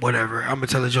 whatever, I'm gonna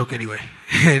tell a joke anyway,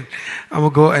 and I'm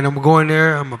gonna go in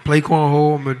there. I'm gonna play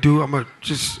cornhole. I'm gonna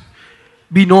just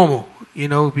be normal, you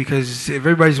know, because if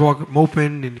everybody's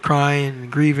moping and crying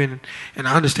and grieving, and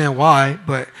I understand why,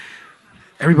 but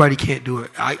everybody can't do it.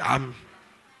 I'm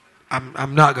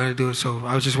not gonna do it. So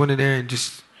I was just went in there and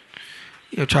just,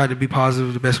 you know, tried to be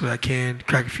positive the best way I can,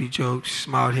 crack a few jokes,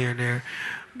 smiled here and there,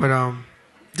 but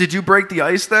Did you break the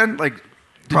ice then? Like,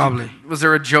 probably. Was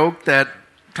there a joke that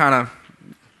kind of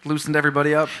loosened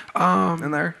everybody up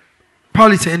in there?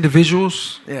 Probably to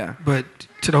individuals. Yeah. But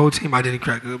to the whole team, I didn't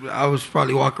crack it. I was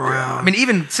probably walking around. I mean,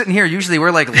 even sitting here, usually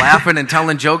we're like laughing and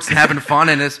telling jokes and having fun,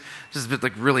 and it's just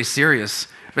like really serious.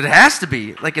 But it has to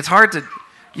be. Like, it's hard to.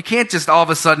 You can't just all of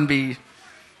a sudden be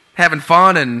having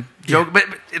fun and joke. Yeah. But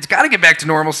it's got to get back to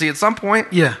normalcy at some point.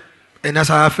 Yeah. And that's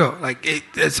how I felt. Like,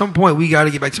 at some point, we got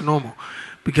to get back to normal.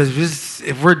 Because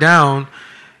if we're down,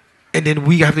 and then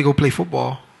we have to go play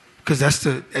football, because that's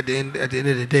at the end of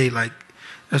the day, like,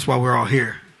 that's why we're all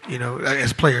here, you know,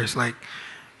 as players. Like,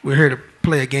 we're here to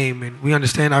play a game, and we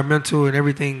understand our mental and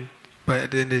everything, but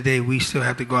at the end of the day, we still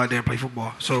have to go out there and play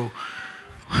football. So,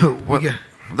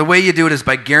 the way you do it is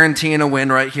by guaranteeing a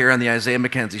win right here on the Isaiah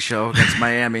McKenzie Show against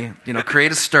Miami. You know,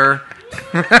 create a stir.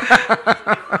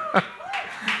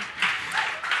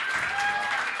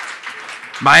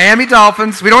 Miami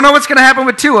Dolphins. We don't know what's going to happen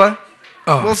with Tua.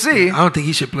 Oh, we'll see. I don't think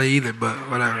he should play either, but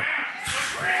whatever.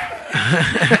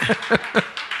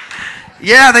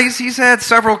 Yeah, he's had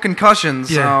several concussions.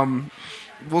 Yeah.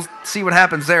 We'll see what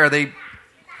happens there.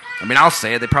 I'll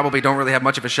say it. They probably don't really have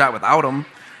much of a shot without him.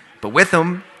 But with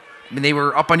him, I mean, they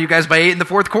were up on you guys by 8 in the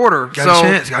fourth quarter. Got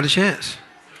a chance.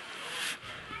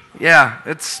 Yeah,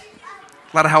 it's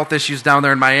a lot of health issues down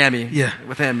there in Miami. Yeah.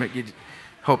 With him, you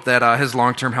hope that his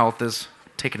long-term health is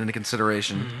taken into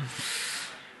consideration.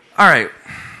 Mm-hmm. All right,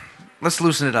 let's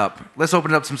loosen it up. Let's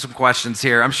open it up some questions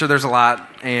here. I'm sure there's a lot,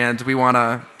 and we want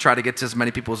to try to get to as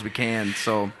many people as we can.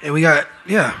 So, and we got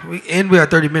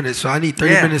 30 minutes, so I need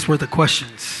 30 minutes worth of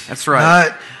questions. That's right.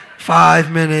 Not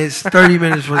 5 minutes, 30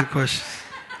 minutes worth of questions.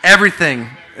 Everything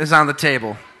is on the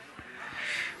table.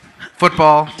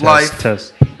 Football, life.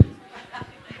 Test.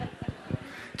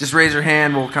 Just raise your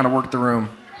hand. We'll kind of work the room.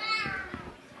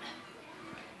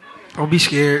 Don't be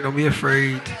scared. Don't be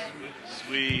afraid.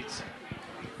 Sweet.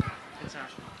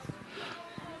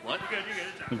 What?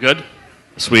 You're good?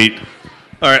 Sweet.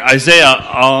 All right, Isaiah,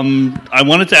 I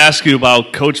wanted to ask you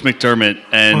about Coach McDermott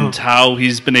and how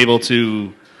he's been able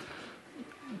to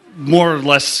more or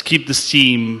less keep this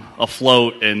team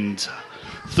afloat, and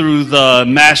through the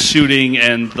mass shooting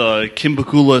and the Kim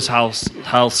Bakula's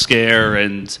house scare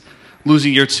and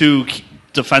losing your two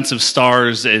defensive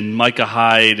stars in Micah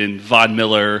Hyde and Von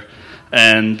Miller,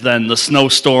 and then the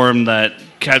snowstorm that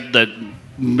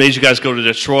made you guys go to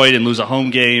Detroit and lose a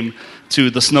home game, to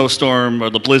the snowstorm or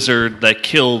the blizzard that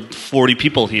killed 40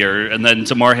 people here, and then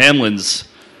Damar Hamlin's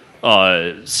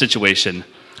situation.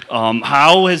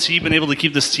 How has he been able to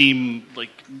keep this team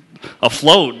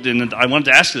afloat? And I wanted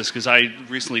to ask you this because I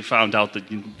recently found out that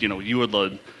you're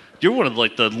one of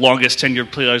the longest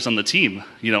tenured players on the team.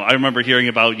 I remember hearing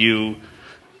about you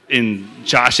in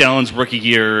Josh Allen's rookie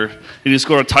year, and he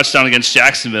scored a touchdown against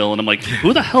Jacksonville, and I'm like,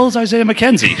 who the hell is Isaiah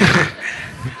McKenzie?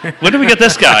 When did we get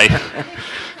this guy?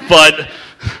 But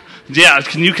yeah,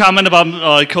 can you comment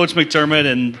about Coach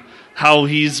McDermott and how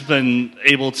he's been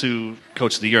able to,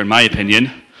 Coach of the Year in my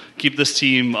opinion, keep this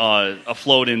team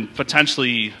afloat and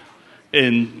potentially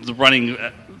in the running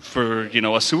for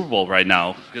a Super Bowl right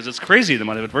now, because it's crazy the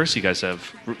amount of adversity you guys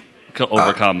have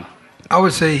overcome. I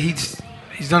would say he's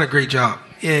done a great job,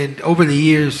 and over the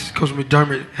years, Coach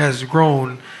McDermott has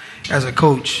grown as a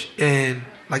coach. And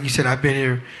like you said, I've been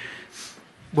here.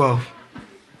 Well,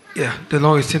 yeah, the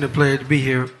longest tenured player to be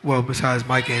here. Well, besides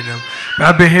Mike and them, but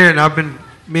I've been here, and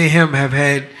me and him have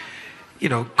had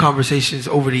conversations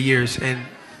over the years, and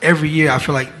every year I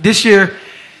feel like this year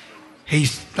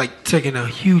he's taking a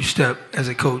huge step as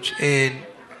a coach, and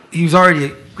he was already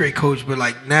a great coach, but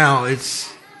now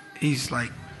he's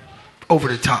over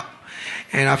the top.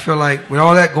 And I feel like with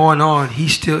all that going on, he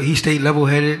stayed level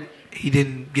headed. He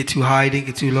didn't get too high, didn't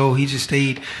get too low. He just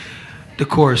stayed the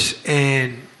course.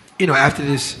 And after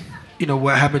this,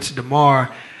 what happened to Damar,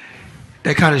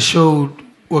 that kind of showed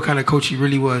what kind of coach he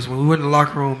really was. When we went in the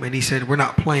locker room and he said, "We're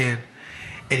not playing,"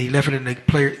 and he left it in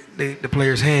the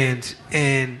players' hands,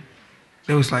 and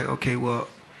it was like, okay, well,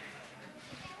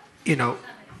 he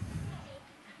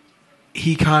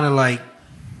kind of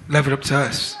left it up to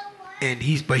us, and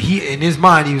he in his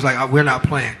mind he was like, "We're not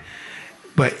playing,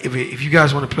 but if you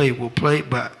guys want to play, we'll play."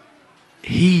 But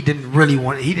he didn't really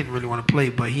want to play,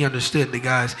 but he understood the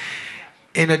guys.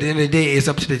 And at the end of the day, it's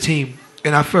up to the team.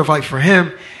 And I feel like for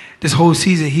him, this whole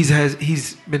season,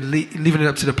 he's been leaving it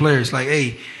up to the players. Like,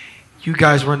 hey, you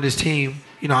guys run this team.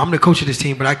 I'm the coach of this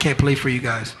team, but I can't play for you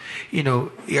guys.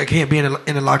 I can't be in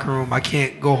the locker room. I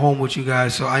can't go home with you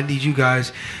guys. So I need you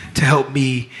guys to help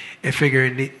me and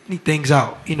figure things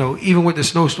out. Even with the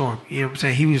snowstorm. What I'm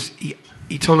saying?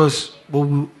 He told us what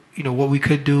we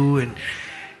could do, and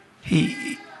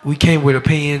we came with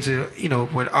opinions.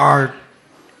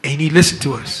 And he listened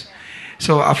to us.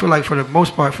 So I feel like for the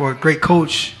most part, for a great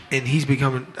coach, and he's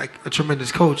becoming a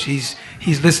tremendous coach, he's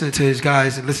listening to his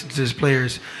guys and listening to his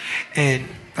players. And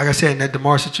like I said, in that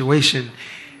Damar situation,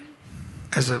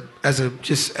 as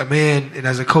just a man and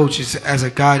as a coach, as a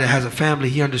guy that has a family,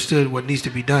 he understood what needs to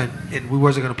be done. And we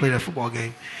wasn't going to play that football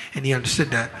game, and he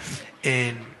understood that.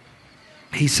 And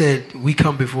he said, "We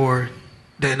come before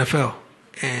the NFL,"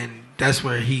 and that's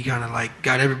where he kind of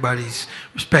got everybody's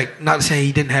respect. Not saying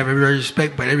he didn't have everybody's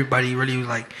respect, but everybody really was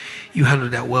like, "You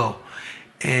handled that well."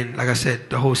 And like I said,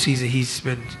 the whole season he's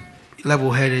been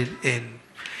level-headed, and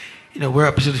we're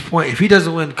up to this point. If he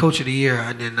doesn't win Coach of the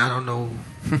Year, then I don't know,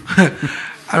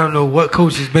 I don't know what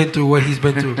coach has been through what he's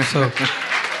been through. So,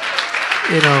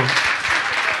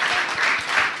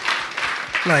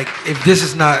 if this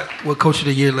is not what Coach of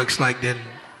the Year looks like, then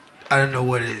I don't know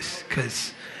what it is,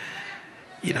 because.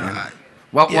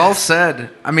 Well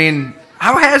said. I mean,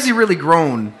 how has he really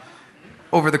grown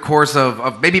over the course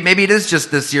of maybe it is just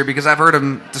this year, because I've heard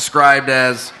him described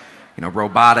as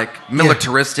robotic,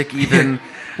 militaristic even,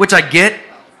 which I get,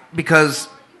 because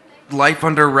life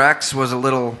under Rex was a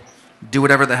little do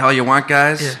whatever the hell you want,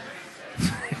 guys.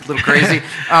 a little crazy.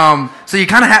 So you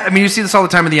kind of have. I mean, you see this all the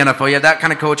time in the NFL. You have that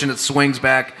kind of coach, and it swings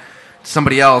back to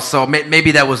somebody else. So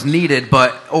maybe that was needed,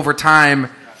 but over time,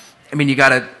 I mean, you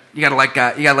gotta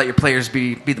let your players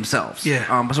be themselves. Yeah.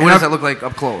 So what does that look like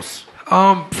up close?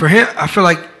 For him, I feel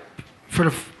like for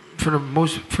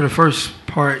the first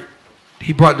part,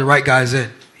 he brought the right guys in. You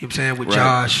know what I'm saying, with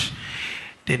Josh.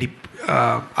 Then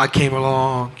I came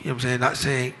along. You know what I'm saying, not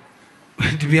saying.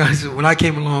 To be honest, when I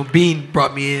came along, Bean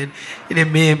brought me in, and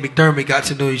then me and McDermott got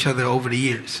to know each other over the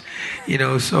years.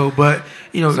 So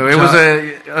it was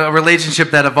a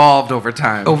relationship that evolved over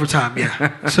time. Over time,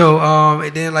 yeah. So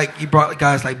and then he brought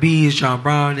guys like Bees, John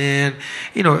Brown in.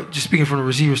 Just speaking from the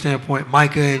receiver standpoint,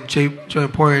 Micah and Joe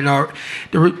Porter.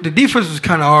 The defense was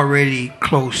kind of already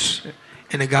close,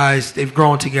 and the guys, they've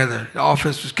grown together. The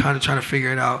offense was kind of trying to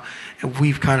figure it out, and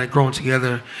we've kind of grown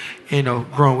together.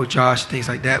 Grown with Josh, things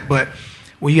like that. But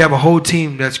when you have a whole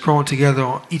team that's growing together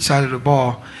on each side of the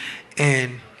ball,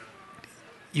 and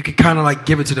you can kind of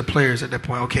give it to the players at that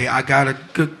point. Okay, I got a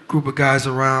good group of guys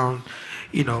around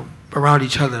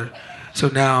each other, so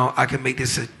now I can make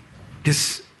this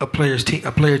a player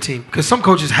team. Because some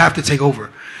coaches have to take over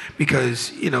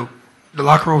because the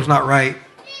locker room's not right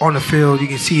on the field. You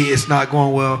can see it's not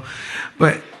going well,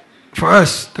 but for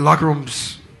us, the locker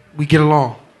rooms, we get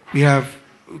along. We have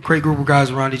a great group of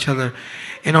guys around each other.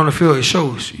 And on the field, it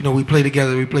shows. We play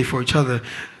together. We play for each other.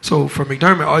 So for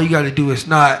McDermott, all you got to do is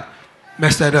not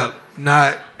mess that up,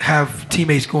 not have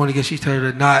teammates going against each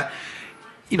other, not,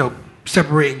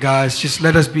 separating guys. Just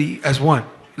let us be as one.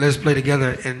 Let us play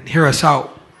together and hear us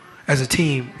out as a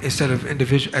team instead of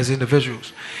as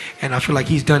individuals. And I feel like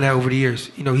he's done that over the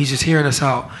years. He's just hearing us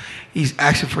out. He's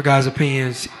asking for guys'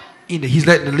 opinions. He's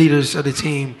letting the leaders of the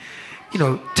team,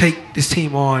 take this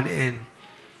team on, and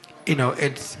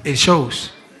it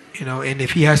shows, and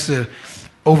if he has to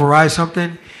override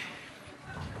something,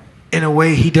 in a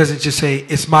way, he doesn't just say,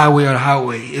 it's my way or the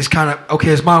highway. It's kind of,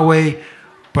 okay, it's my way,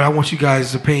 but I want you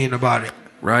guys' opinion about it.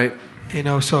 Right.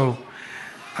 So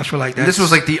I feel like this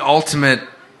was the ultimate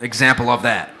example of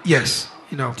that. Yes.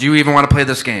 Do you even want to play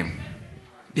this game?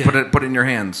 Yeah. Put it in your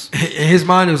hands. In his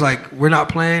mind, it was we're not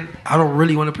playing. I don't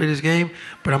really want to play this game,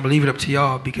 but I'm going to leave it up to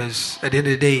y'all because at the end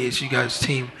of the day, it's you guys'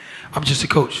 team. I'm just a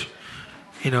coach.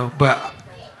 But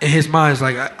in his mind, it's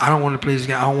I don't want to play this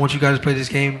game. I don't want you guys to play this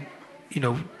game.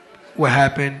 What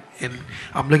happened, and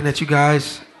I'm looking at you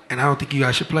guys, and I don't think you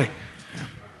guys should play.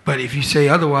 But if you say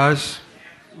otherwise,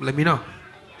 let me know.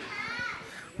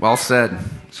 Well said.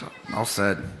 Well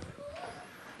said.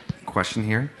 Question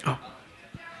here? Oh.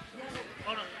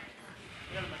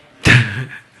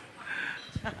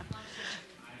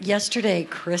 Yesterday,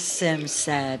 Chris Sims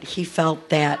said he felt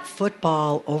that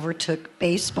football overtook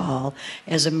baseball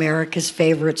as America's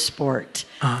favorite sport.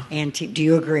 And do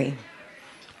you agree?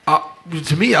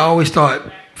 To me, I always thought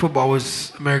football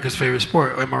was America's favorite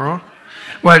sport. Am I wrong?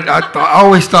 Well, I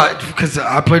always thought, because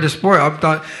I played the sport,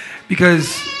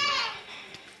 because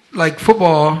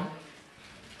football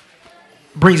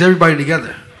brings everybody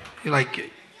together.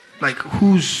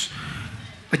 Who's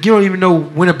you don't even know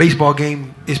when a baseball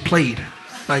game is played.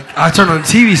 I turn on the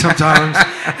TV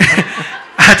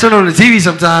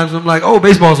sometimes. I'm like, oh,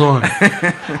 baseball's on.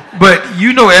 But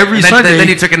every Sunday. Then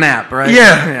you took a nap, right?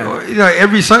 Yeah.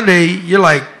 Every Sunday,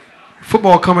 you're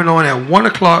football coming on at 1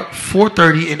 o'clock,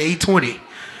 4:30, and 8:20.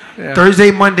 Yeah.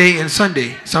 Thursday, Monday, and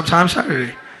Sunday. Sometimes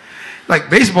Saturday.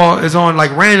 Baseball is on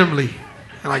randomly.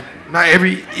 Not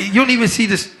every. You don't even see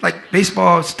this.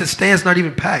 Baseball, the stand's not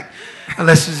even packed.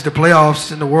 Unless it's the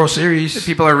playoffs and the World Series.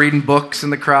 People are reading books in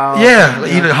the crowd. Yeah,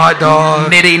 eating a hot dog.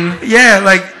 Knitting. Yeah,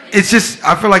 it's just,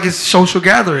 I feel like it's social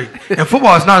gathering. And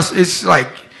football is not, it's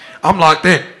I'm locked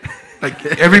in.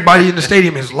 Everybody in the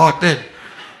stadium is locked in.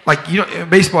 In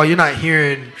baseball, you're not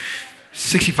hearing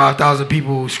 65,000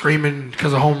 people screaming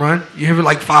because of home run. You hear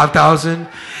 5,000.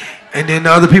 And then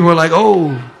the other people are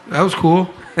oh, that was cool.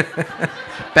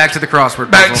 Back to the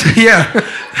crossword puzzle. Yeah.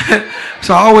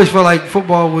 So I always felt like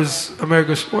football was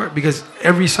America's sport because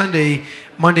every Sunday,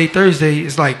 Monday, Thursday,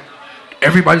 is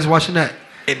everybody's watching that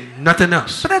and nothing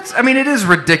else. But it is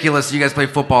ridiculous you guys play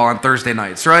football on Thursday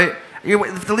nights, right?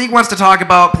 If the league wants to talk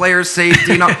about player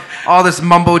safety, all this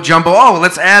mumbo jumbo. Oh,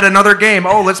 let's add another game.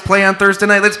 Oh, let's play on Thursday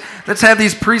night. Let's have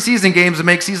these preseason games and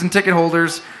make season ticket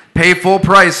holders pay full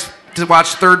price to watch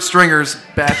third stringers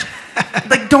batch.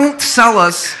 Don't sell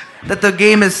us that the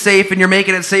game is safe and you're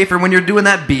making it safer when you're doing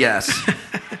that BS.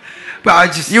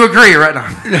 But you agree right now.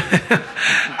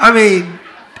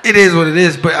 It is what it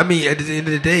is, but at the end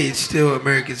of the day, it's still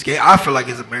America's game. I feel like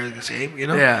it's America's game,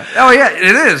 Yeah. Oh, yeah, it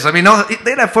is.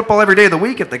 They'd have football every day of the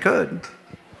week if they could.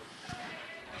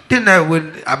 then that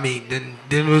would, I mean,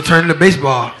 then we'll turn into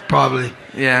baseball, probably.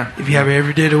 Yeah. If you have it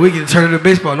every day of the week, it'll turn into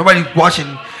baseball. Nobody's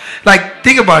watching. Like,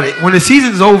 think about it. When the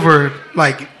season's over,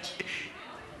 like,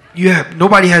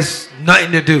 nobody has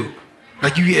nothing to do.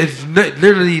 Like, it's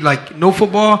literally, like, no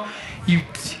football.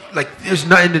 There's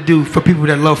nothing to do for people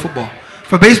that love football.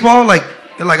 For baseball, like,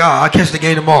 they're like, I'll catch the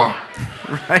game tomorrow.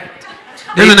 Right.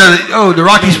 There's the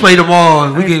Rockies play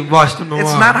tomorrow. We can watch them tomorrow.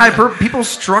 It's not hyper. People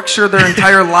structure their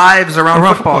entire lives around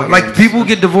football. Like, people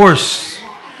get divorced.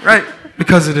 Right.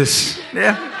 Because of this.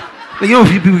 Yeah. Like, you know,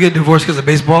 people get divorced because of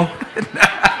baseball.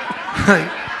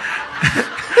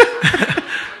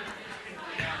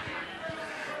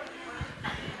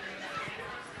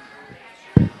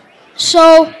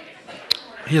 So.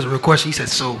 He has a real question. He said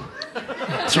so.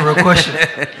 It's a real question.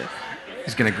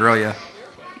 He's gonna grill you.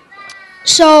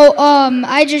 So,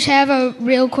 I just have a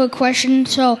real quick question.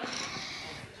 So,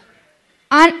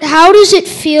 how does it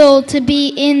feel to be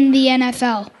in the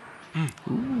NFL?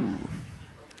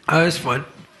 It's fun.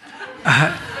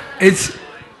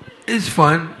 It's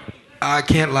fun. I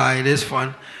can't lie. It is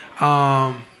fun.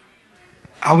 I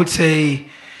would say,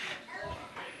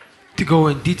 to go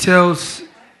in details,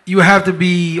 you have to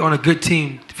be on a good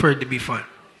team for it to be fun.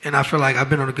 And I feel like I've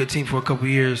been on a good team for a couple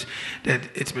of years that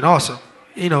it's been awesome.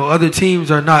 You know, other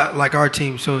teams are not like our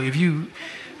team. So if you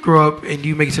grow up and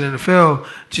you make it to the NFL,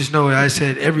 just know that I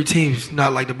said every team's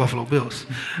not like the Buffalo Bills.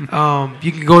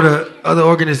 You can go to other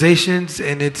organizations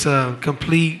and it's a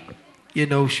complete,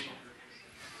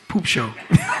 poop show.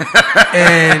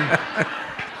 and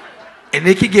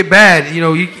it can get bad. You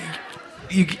know, you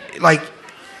like,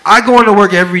 I go into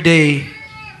work every day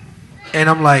and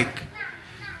I'm like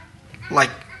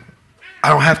I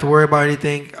don't have to worry about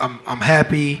anything. I'm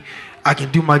happy. I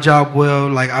can do my job well.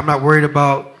 Like, I'm not worried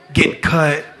about getting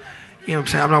cut. You know what I'm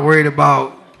saying? I'm not worried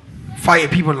about fighting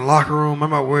people in the locker room. I'm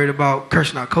not worried about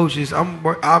cursing out coaches.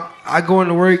 I go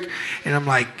into work and I'm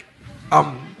like,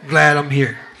 I'm glad I'm here.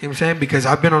 You know what I'm saying? Because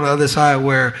I've been on the other side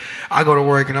where I go to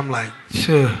work and I'm like,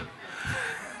 sure,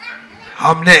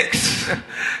 I'm next.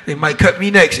 They might cut me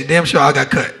next. And damn sure I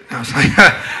got cut. I was like,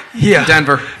 yeah.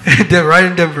 Denver. Right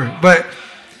in Denver. But,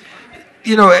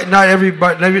 not every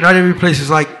place is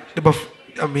like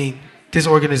this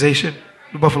organization,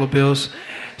 the Buffalo Bills.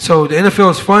 So the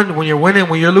NFL is fun. When you're winning,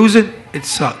 when you're losing, it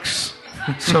sucks.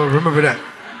 So remember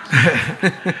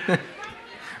that.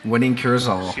 Winning cures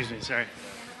all. Excuse me, sorry.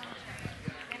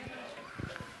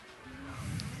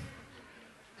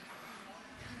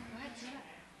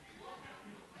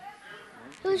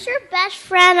 Who's your best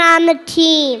friend on the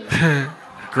team?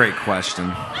 Great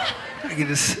question. I get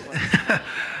this.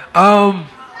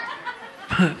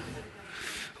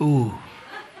 Ooh.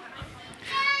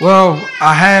 Well,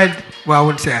 I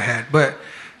wouldn't say I had, but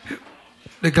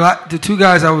the two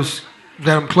guys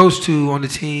that I'm close to on the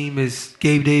team is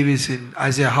Gabe Davis and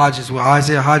Isaiah Hodgins. Well,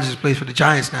 Isaiah Hodgins plays for the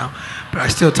Giants now, but I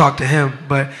still talk to him.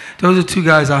 But those are two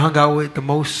guys I hung out with the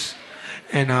most,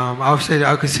 and I would say that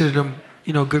I consider them,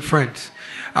 good friends.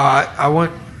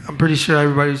 I'm pretty sure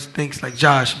everybody thinks like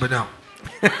Josh, but no.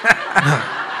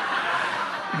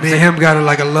 Me and him got a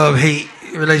love-hate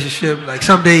relationship. Like,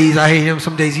 some days I hate him,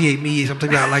 some days he hate me,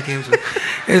 sometimes I like him. So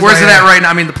Where's it at right now?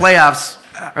 I mean, the playoffs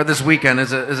are this weekend.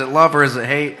 Is it love or is it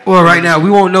hate? Well, right now we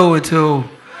won't know until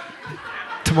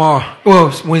tomorrow. Well,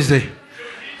 it's Wednesday.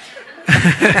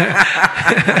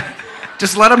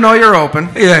 Just let them know you're open.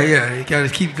 Yeah. You gotta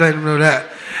keep letting them know that.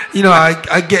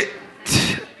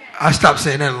 I stopped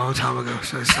saying that a long time ago.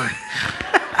 So it's like,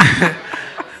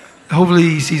 hopefully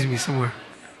he sees me somewhere.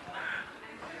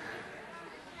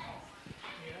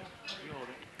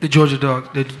 The Georgia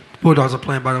the Bulldogs are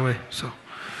playing, by the way. So,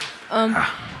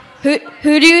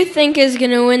 who do you think is going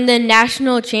to win the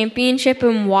national championship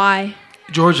and why?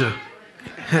 Georgia.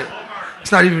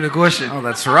 It's not even a question. Oh,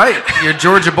 that's right. Your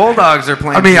Georgia Bulldogs are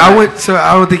playing. I mean, I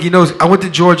don't think he knows. I went to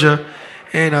Georgia,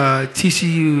 and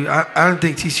TCU. I don't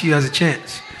think TCU has a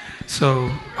chance.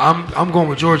 So I'm going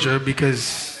with Georgia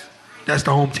because that's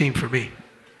the home team for me.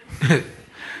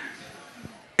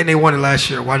 And they won it last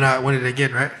year. Why not win it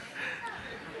again, right?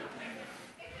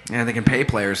 Yeah, they can pay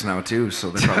players now, too, so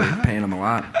they're probably paying them a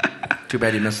lot. Too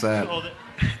bad you missed that.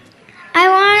 I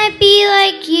want to be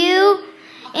like you,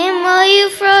 and will you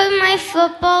throw my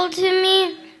football to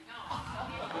me?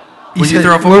 Will you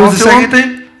throw a football? What was the second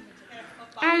thing?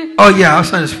 Oh, yeah, I'll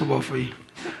sign this football for you.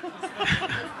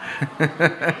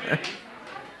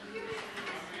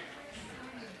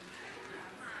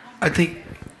 I think...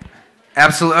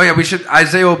 Absolutely. Oh, yeah, we should...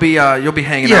 Isaiah will be... you'll be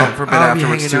hanging out for a bit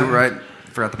afterwards, too, right?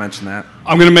 Forgot to mention that.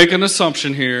 I'm going to make an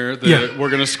assumption here that we're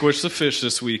going to squish the fish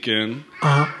this weekend.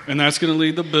 Uh-huh. And that's going to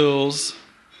lead the Bills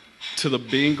to the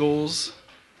Bengals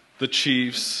the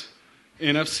Chiefs,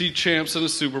 NFC champs in the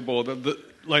Super Bowl.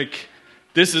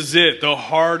 This is it, the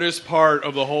hardest part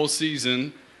of the whole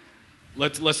season.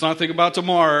 Let's not think about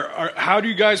tomorrow. How do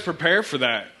you guys prepare for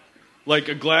that? Like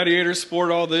a gladiator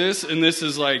sport, all this, and this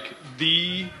is like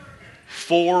the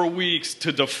 4 weeks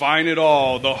to define it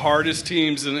all, the hardest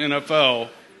teams in the NFL.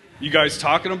 You guys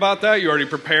talking about that? You already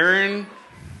preparing?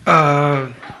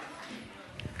 Because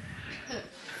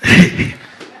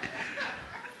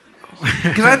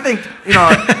I think,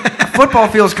 football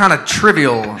feels kind of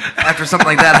trivial after something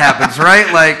like that happens,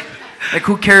 right? Like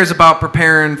who cares about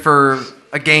preparing for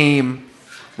a game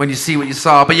when you see what you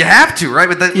saw? But you have to, right?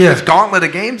 With this gauntlet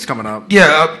of games coming up. We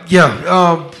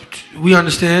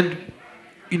understand,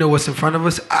 what's in front of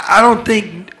us. I don't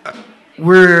think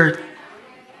we're.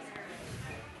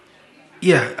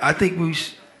 Yeah, I think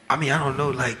I don't know,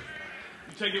 like.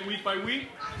 You take it week by week?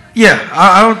 Yeah,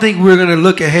 I don't think we're going to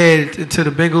look ahead into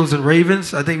the Bengals and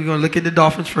Ravens. I think we're going to look at the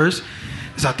Dolphins first.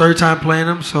 It's our third time playing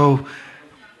them, so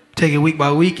take it week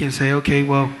by week and say, okay,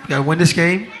 well, we got to win this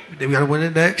game, then we got to win the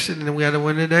next, and then we got to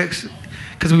win the next.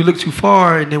 Because we look too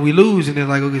far, and then we lose, and then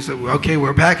like, okay,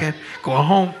 we're packing, going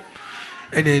home.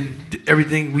 And then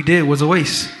everything we did was a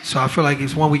waste. So I feel like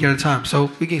it's 1 week at a time. So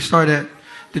we can start at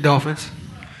the Dolphins.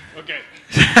 Okay.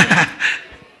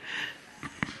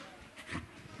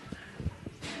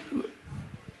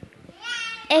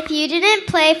 If you didn't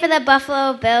play for the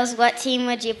Buffalo Bills, what team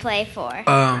would you play for?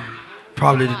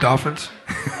 Probably the Dolphins.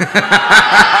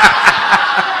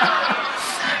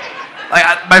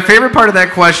 My favorite part of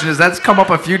that question is that's come up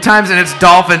a few times, and it's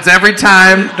Dolphins every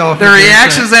time. The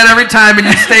reaction's that every time, and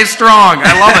you stay strong.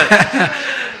 I love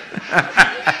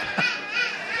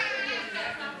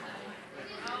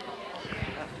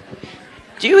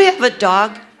it. Do you have a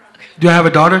dog? Do I have a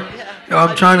daughter? Yeah.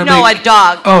 I'm trying to No, a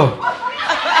dog. Oh.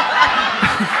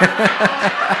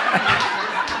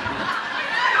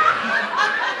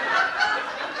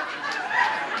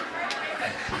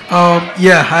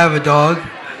 Yeah, I have a dog.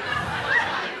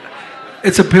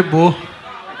 It's a pit bull.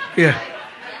 Yeah.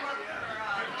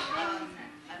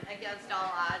 Against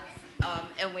all odds,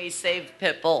 and we save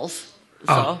pit bulls.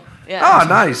 So, Oh. yeah. Oh,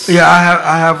 nice. Yeah,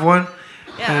 I have one.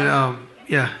 Yeah.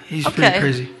 And he's pretty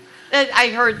crazy. I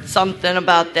heard something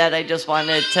about that. I just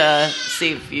wanted to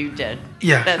see if you did.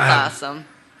 Yeah, That's awesome.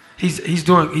 He's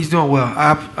doing well.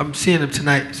 I'm seeing him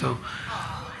tonight, so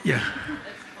yeah.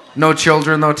 No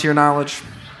children, though, to your knowledge?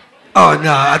 Oh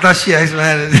no, I thought she asked me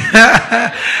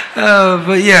that.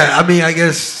 But yeah, I mean, I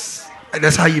guess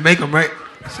that's how you make them, right?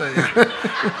 So yeah.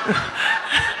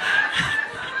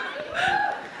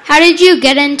 How did you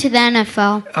get into the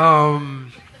NFL?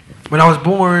 When I was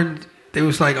born, they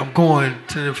was like, I'm going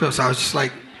to the NFL, so I was just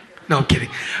like, no, I'm kidding.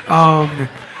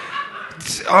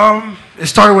 It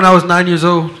started when I was 9 years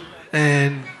old,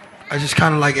 and I just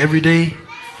kind of like every day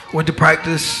went to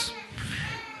practice,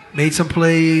 made some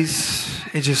plays,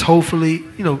 and just hopefully,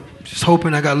 just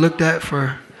hoping I got looked at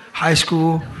for high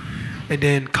school, and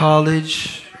then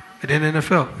college, and then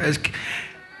NFL.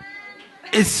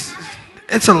 It's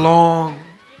a long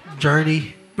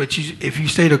journey, but if you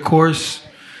stay the course,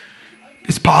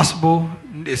 it's possible.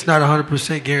 It's not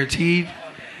 100% guaranteed,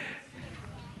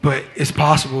 but it's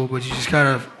possible. But you just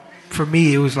gotta. For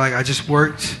me, it was like I just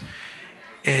worked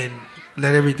and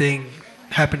let everything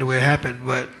happen the way it happened.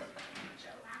 But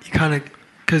you kind of,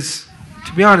 because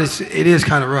to be honest, it is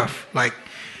kind of rough. Like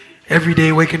every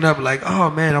day waking up, like,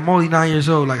 oh man, I'm only 9 years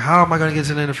old. Like, how am I gonna get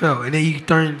to the NFL? And then you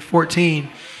turn 14,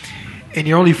 and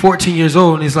you're only 14 years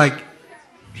old, and it's like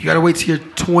you gotta wait till you're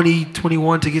 20,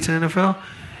 21 to get to the NFL,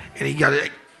 and you gotta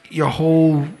your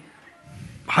whole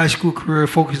high school career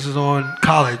focuses on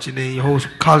college, and then your whole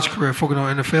college career focuses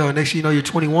on NFL. And next thing you know, you're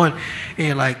 21, and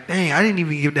you're like, dang, I didn't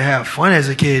even get to have fun as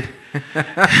a kid.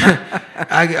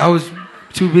 I was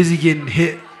too busy getting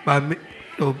hit by men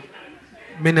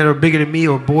that are bigger than me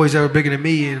or boys that are bigger than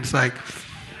me, and it's like,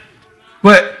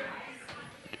 but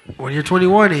when you're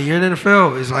 21 and you're in the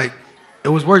NFL, it's like, it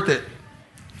was worth it.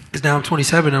 Because now I'm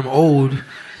 27, I'm old.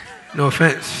 No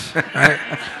offense, right?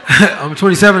 I'm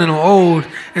 27 and I'm old,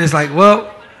 and it's like,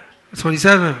 well, I'm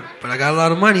 27, but I got a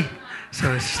lot of money,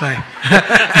 so it's just like,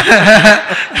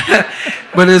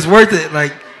 but it's worth it.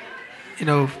 Like,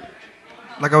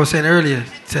 like I was saying earlier,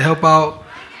 to help out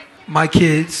my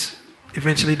kids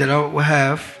eventually that I will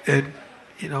have, and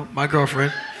my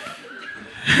girlfriend,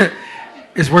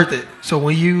 it's worth it. So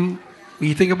when you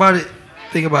think about it,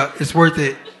 it's worth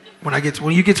it.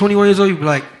 When you get 21 years old, you be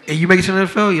like, and you make it to the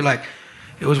NFL, you're like,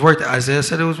 it was worth it. Isaiah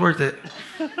said it was worth it.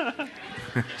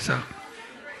 So.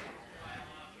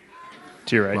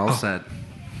 To your right. Well said.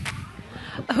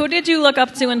 Who did you look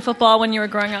up to in football when you were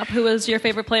growing up? Who was your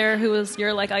favorite player? Who was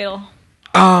your idol?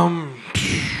 I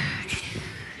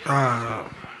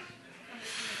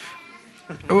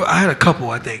had a couple,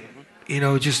 I think.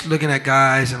 Just looking at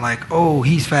guys and oh,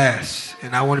 he's fast,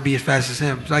 and I want to be as fast as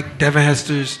him. Like Devin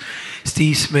Hester's,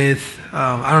 Steve Smith.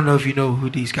 I don't know if you know who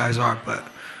these guys are, but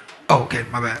okay,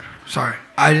 my bad. Sorry,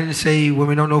 I didn't say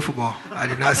women don't know football. I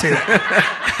did not say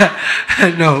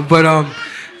that. No, but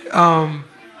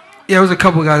yeah, it was a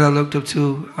couple guys I looked up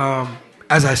to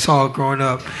as I saw growing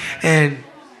up, and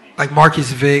like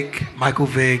Marcus Vick, Michael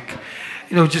Vick.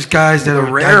 Just guys that a are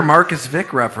rare Marcus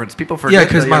Vick reference. People forget. Yeah,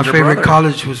 because my favorite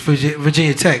college was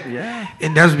Virginia Tech. Yeah,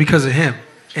 and that was because of him.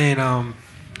 And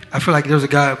I feel like there was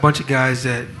a bunch of guys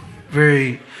that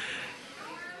very,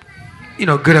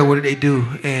 good at what they do.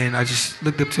 And I just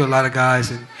looked up to a lot of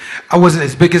guys, and I wasn't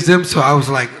as big as them, so I was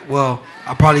like, well,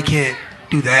 I probably can't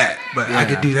do that, but I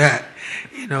could do that.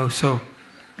 So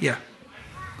yeah,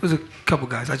 there's a couple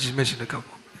guys. I just mentioned a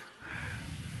couple.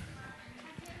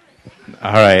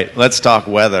 All right, let's talk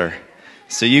weather.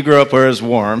 So you grew up where it's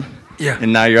warm. Yeah.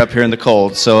 And now you're up here in the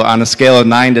cold. So on a scale of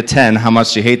 9 to 10, how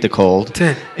much do you hate the cold?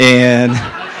 10. And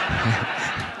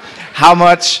how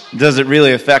much does it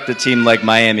really affect a team like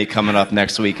Miami coming up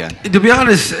next weekend? To be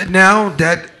honest, now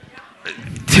that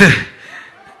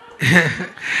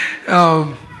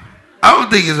I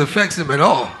don't think it affects them at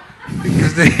all,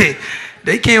 because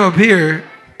they came up here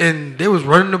and they was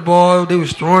running the ball, they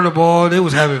was throwing the ball, they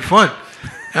was having fun.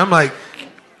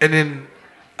 And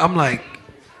I'm like,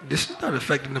 this is not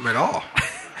affecting them at all.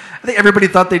 I think everybody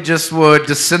thought they just would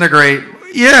disintegrate.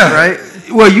 Yeah, right.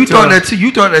 Well, you thought that too.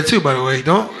 You thought that too, by the way.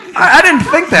 Don't. I didn't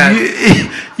think that.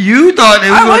 You thought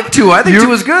it was. I like Tua. I think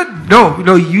Tua's good.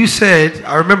 No. You said.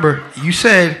 I remember. You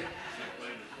said,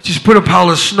 just put a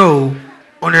pile of snow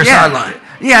on their sideline.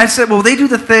 Yeah, I said, well, they do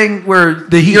the thing where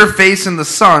your face in the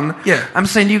sun. Yeah. I'm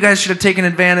saying you guys should have taken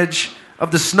advantage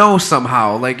of the snow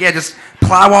somehow. Just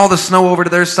plow all the snow over to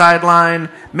their sideline,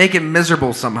 make it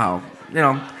miserable somehow.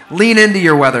 Lean into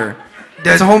your weather.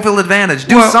 That's a home field advantage.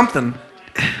 Do something.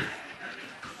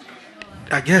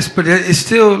 I guess, but it's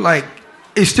still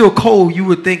it's still cold. You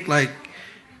would think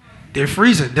they're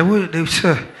freezing.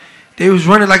 They was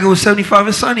running like it was 75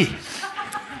 and sunny.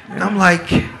 And I'm like,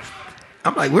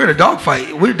 we're in a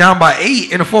dogfight. We're down by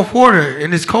 8 in the fourth quarter,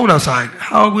 and it's cold outside.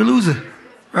 How are we losing?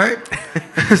 Right?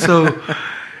 So,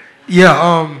 yeah,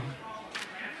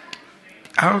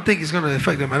 I don't think it's going to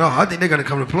affect them at all. I think they're going to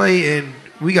come to play, and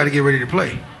we got to get ready to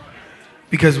play,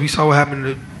 because we saw what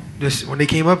happened when they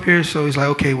came up here. So it's like,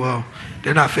 okay, well,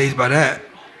 they're not fazed by that.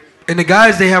 And the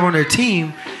guys they have on their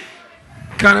team,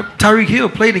 Tyreek Hill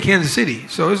played in Kansas City.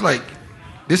 So it's like,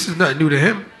 this is nothing new to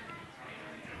him.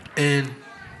 And,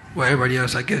 well, everybody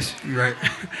else, I guess. You're right.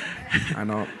 I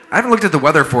know. I haven't looked at the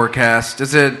weather forecast.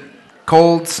 Is it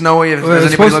cold, snowy? Well,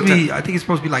 it's supposed to be, I think it's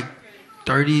supposed to be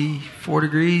 34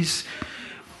 degrees.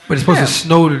 But it's supposed to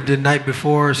snow the night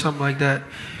before or something like that.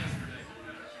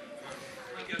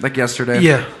 Like yesterday.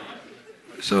 Yeah.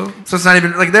 So it's not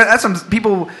even that's some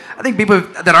people. I think people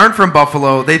that aren't from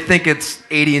Buffalo, they think it's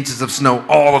 80 inches of snow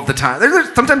all of the time.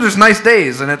 Sometimes there's nice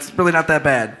days, and it's really not that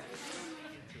bad.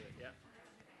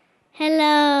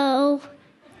 Hello.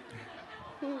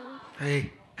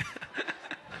 Hey.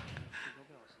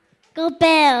 Go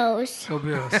Bills. Go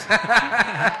Bills.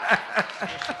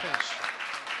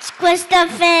 Squish the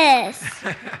fist.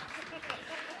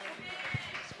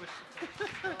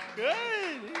 Good.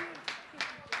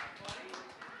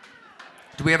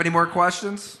 Do we have any more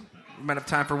questions? We might have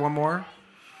time for one more.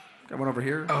 Got one over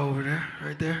here. Oh, over there,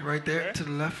 right there, to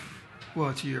the left.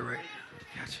 Well, to your right.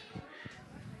 Gotcha.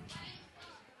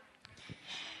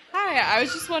 Hi, I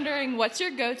was just wondering, what's your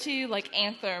go-to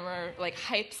anthem or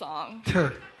hype song?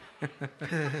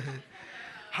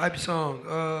 Hype song.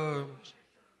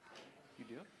 You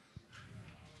do?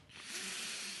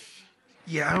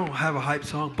 Yeah, I don't have a hype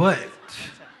song, but You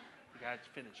gotta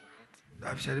finish it.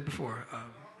 I've said it before.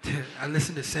 I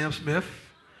listen to Sam Smith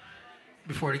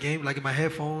before the game, in my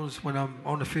headphones when I'm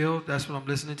on the field. That's what I'm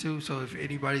listening to. So if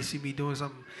anybody see me doing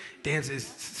something, dancing, it's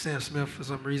Sam Smith for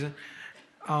some reason.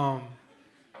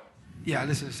 Yeah, I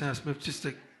listen to Sam Smith just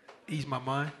to ease my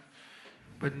mind,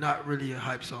 but not really a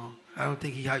hype song. I don't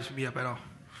think he hypes me up at all.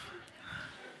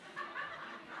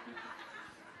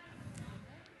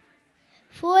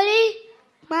 "40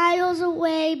 miles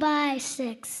away by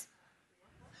 6.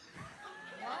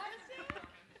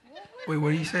 Wait,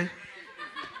 what did you say?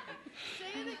 Say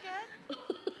it again.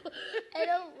 I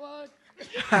don't want.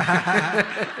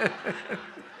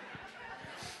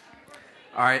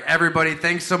 All right, everybody,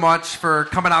 thanks so much for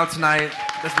coming out tonight.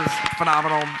 This was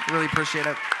phenomenal. Really appreciate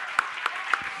it.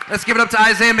 Let's give it up to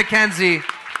Isaiah McKenzie.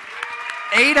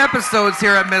 8 episodes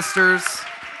here at Misters.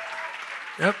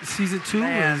 Yep, season 2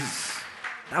 Man, was...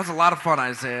 that was a lot of fun,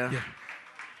 Isaiah. Yeah.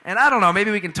 And I don't know, maybe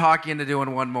we can talk you into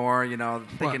doing one more. You know,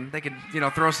 they can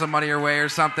throw some money your way or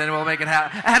something. We'll make it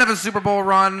ahead of a Super Bowl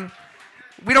run.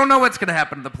 We don't know what's going to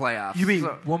happen in the playoffs. You mean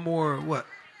one more what?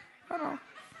 I don't know.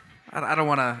 I don't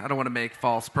want to make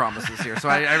false promises here, so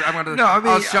I'm going to. No, I mean,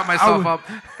 I'll shut myself up.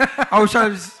 I was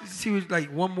trying to see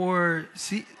like one more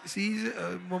season,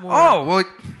 one more. Oh well,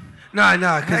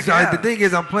 nah. Because the thing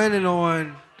is, I'm planning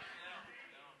on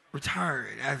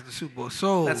retiring after the Super Bowl.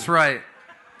 So that's right.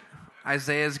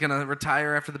 Isaiah's gonna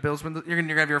retire after the Bills win. You're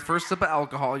gonna have your first sip of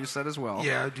alcohol. You said as well.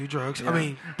 Yeah, do drugs. Yeah. I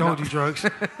mean, don't do drugs.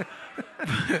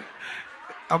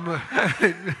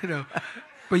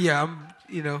 But yeah, I'm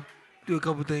do a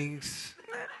couple things.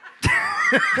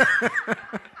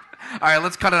 All right,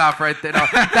 let's cut it off right there. No,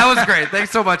 that was great.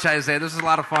 Thanks so much, Isaiah. This is a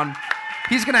lot of fun.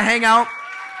 He's going to hang out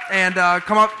and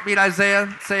come up, meet Isaiah,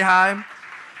 say hi.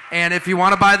 And if you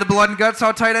want to buy the Blood and Guts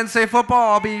How Tight Ends Say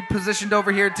Football, I'll be positioned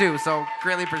over here too. So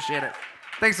greatly appreciate it.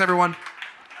 Thanks, everyone.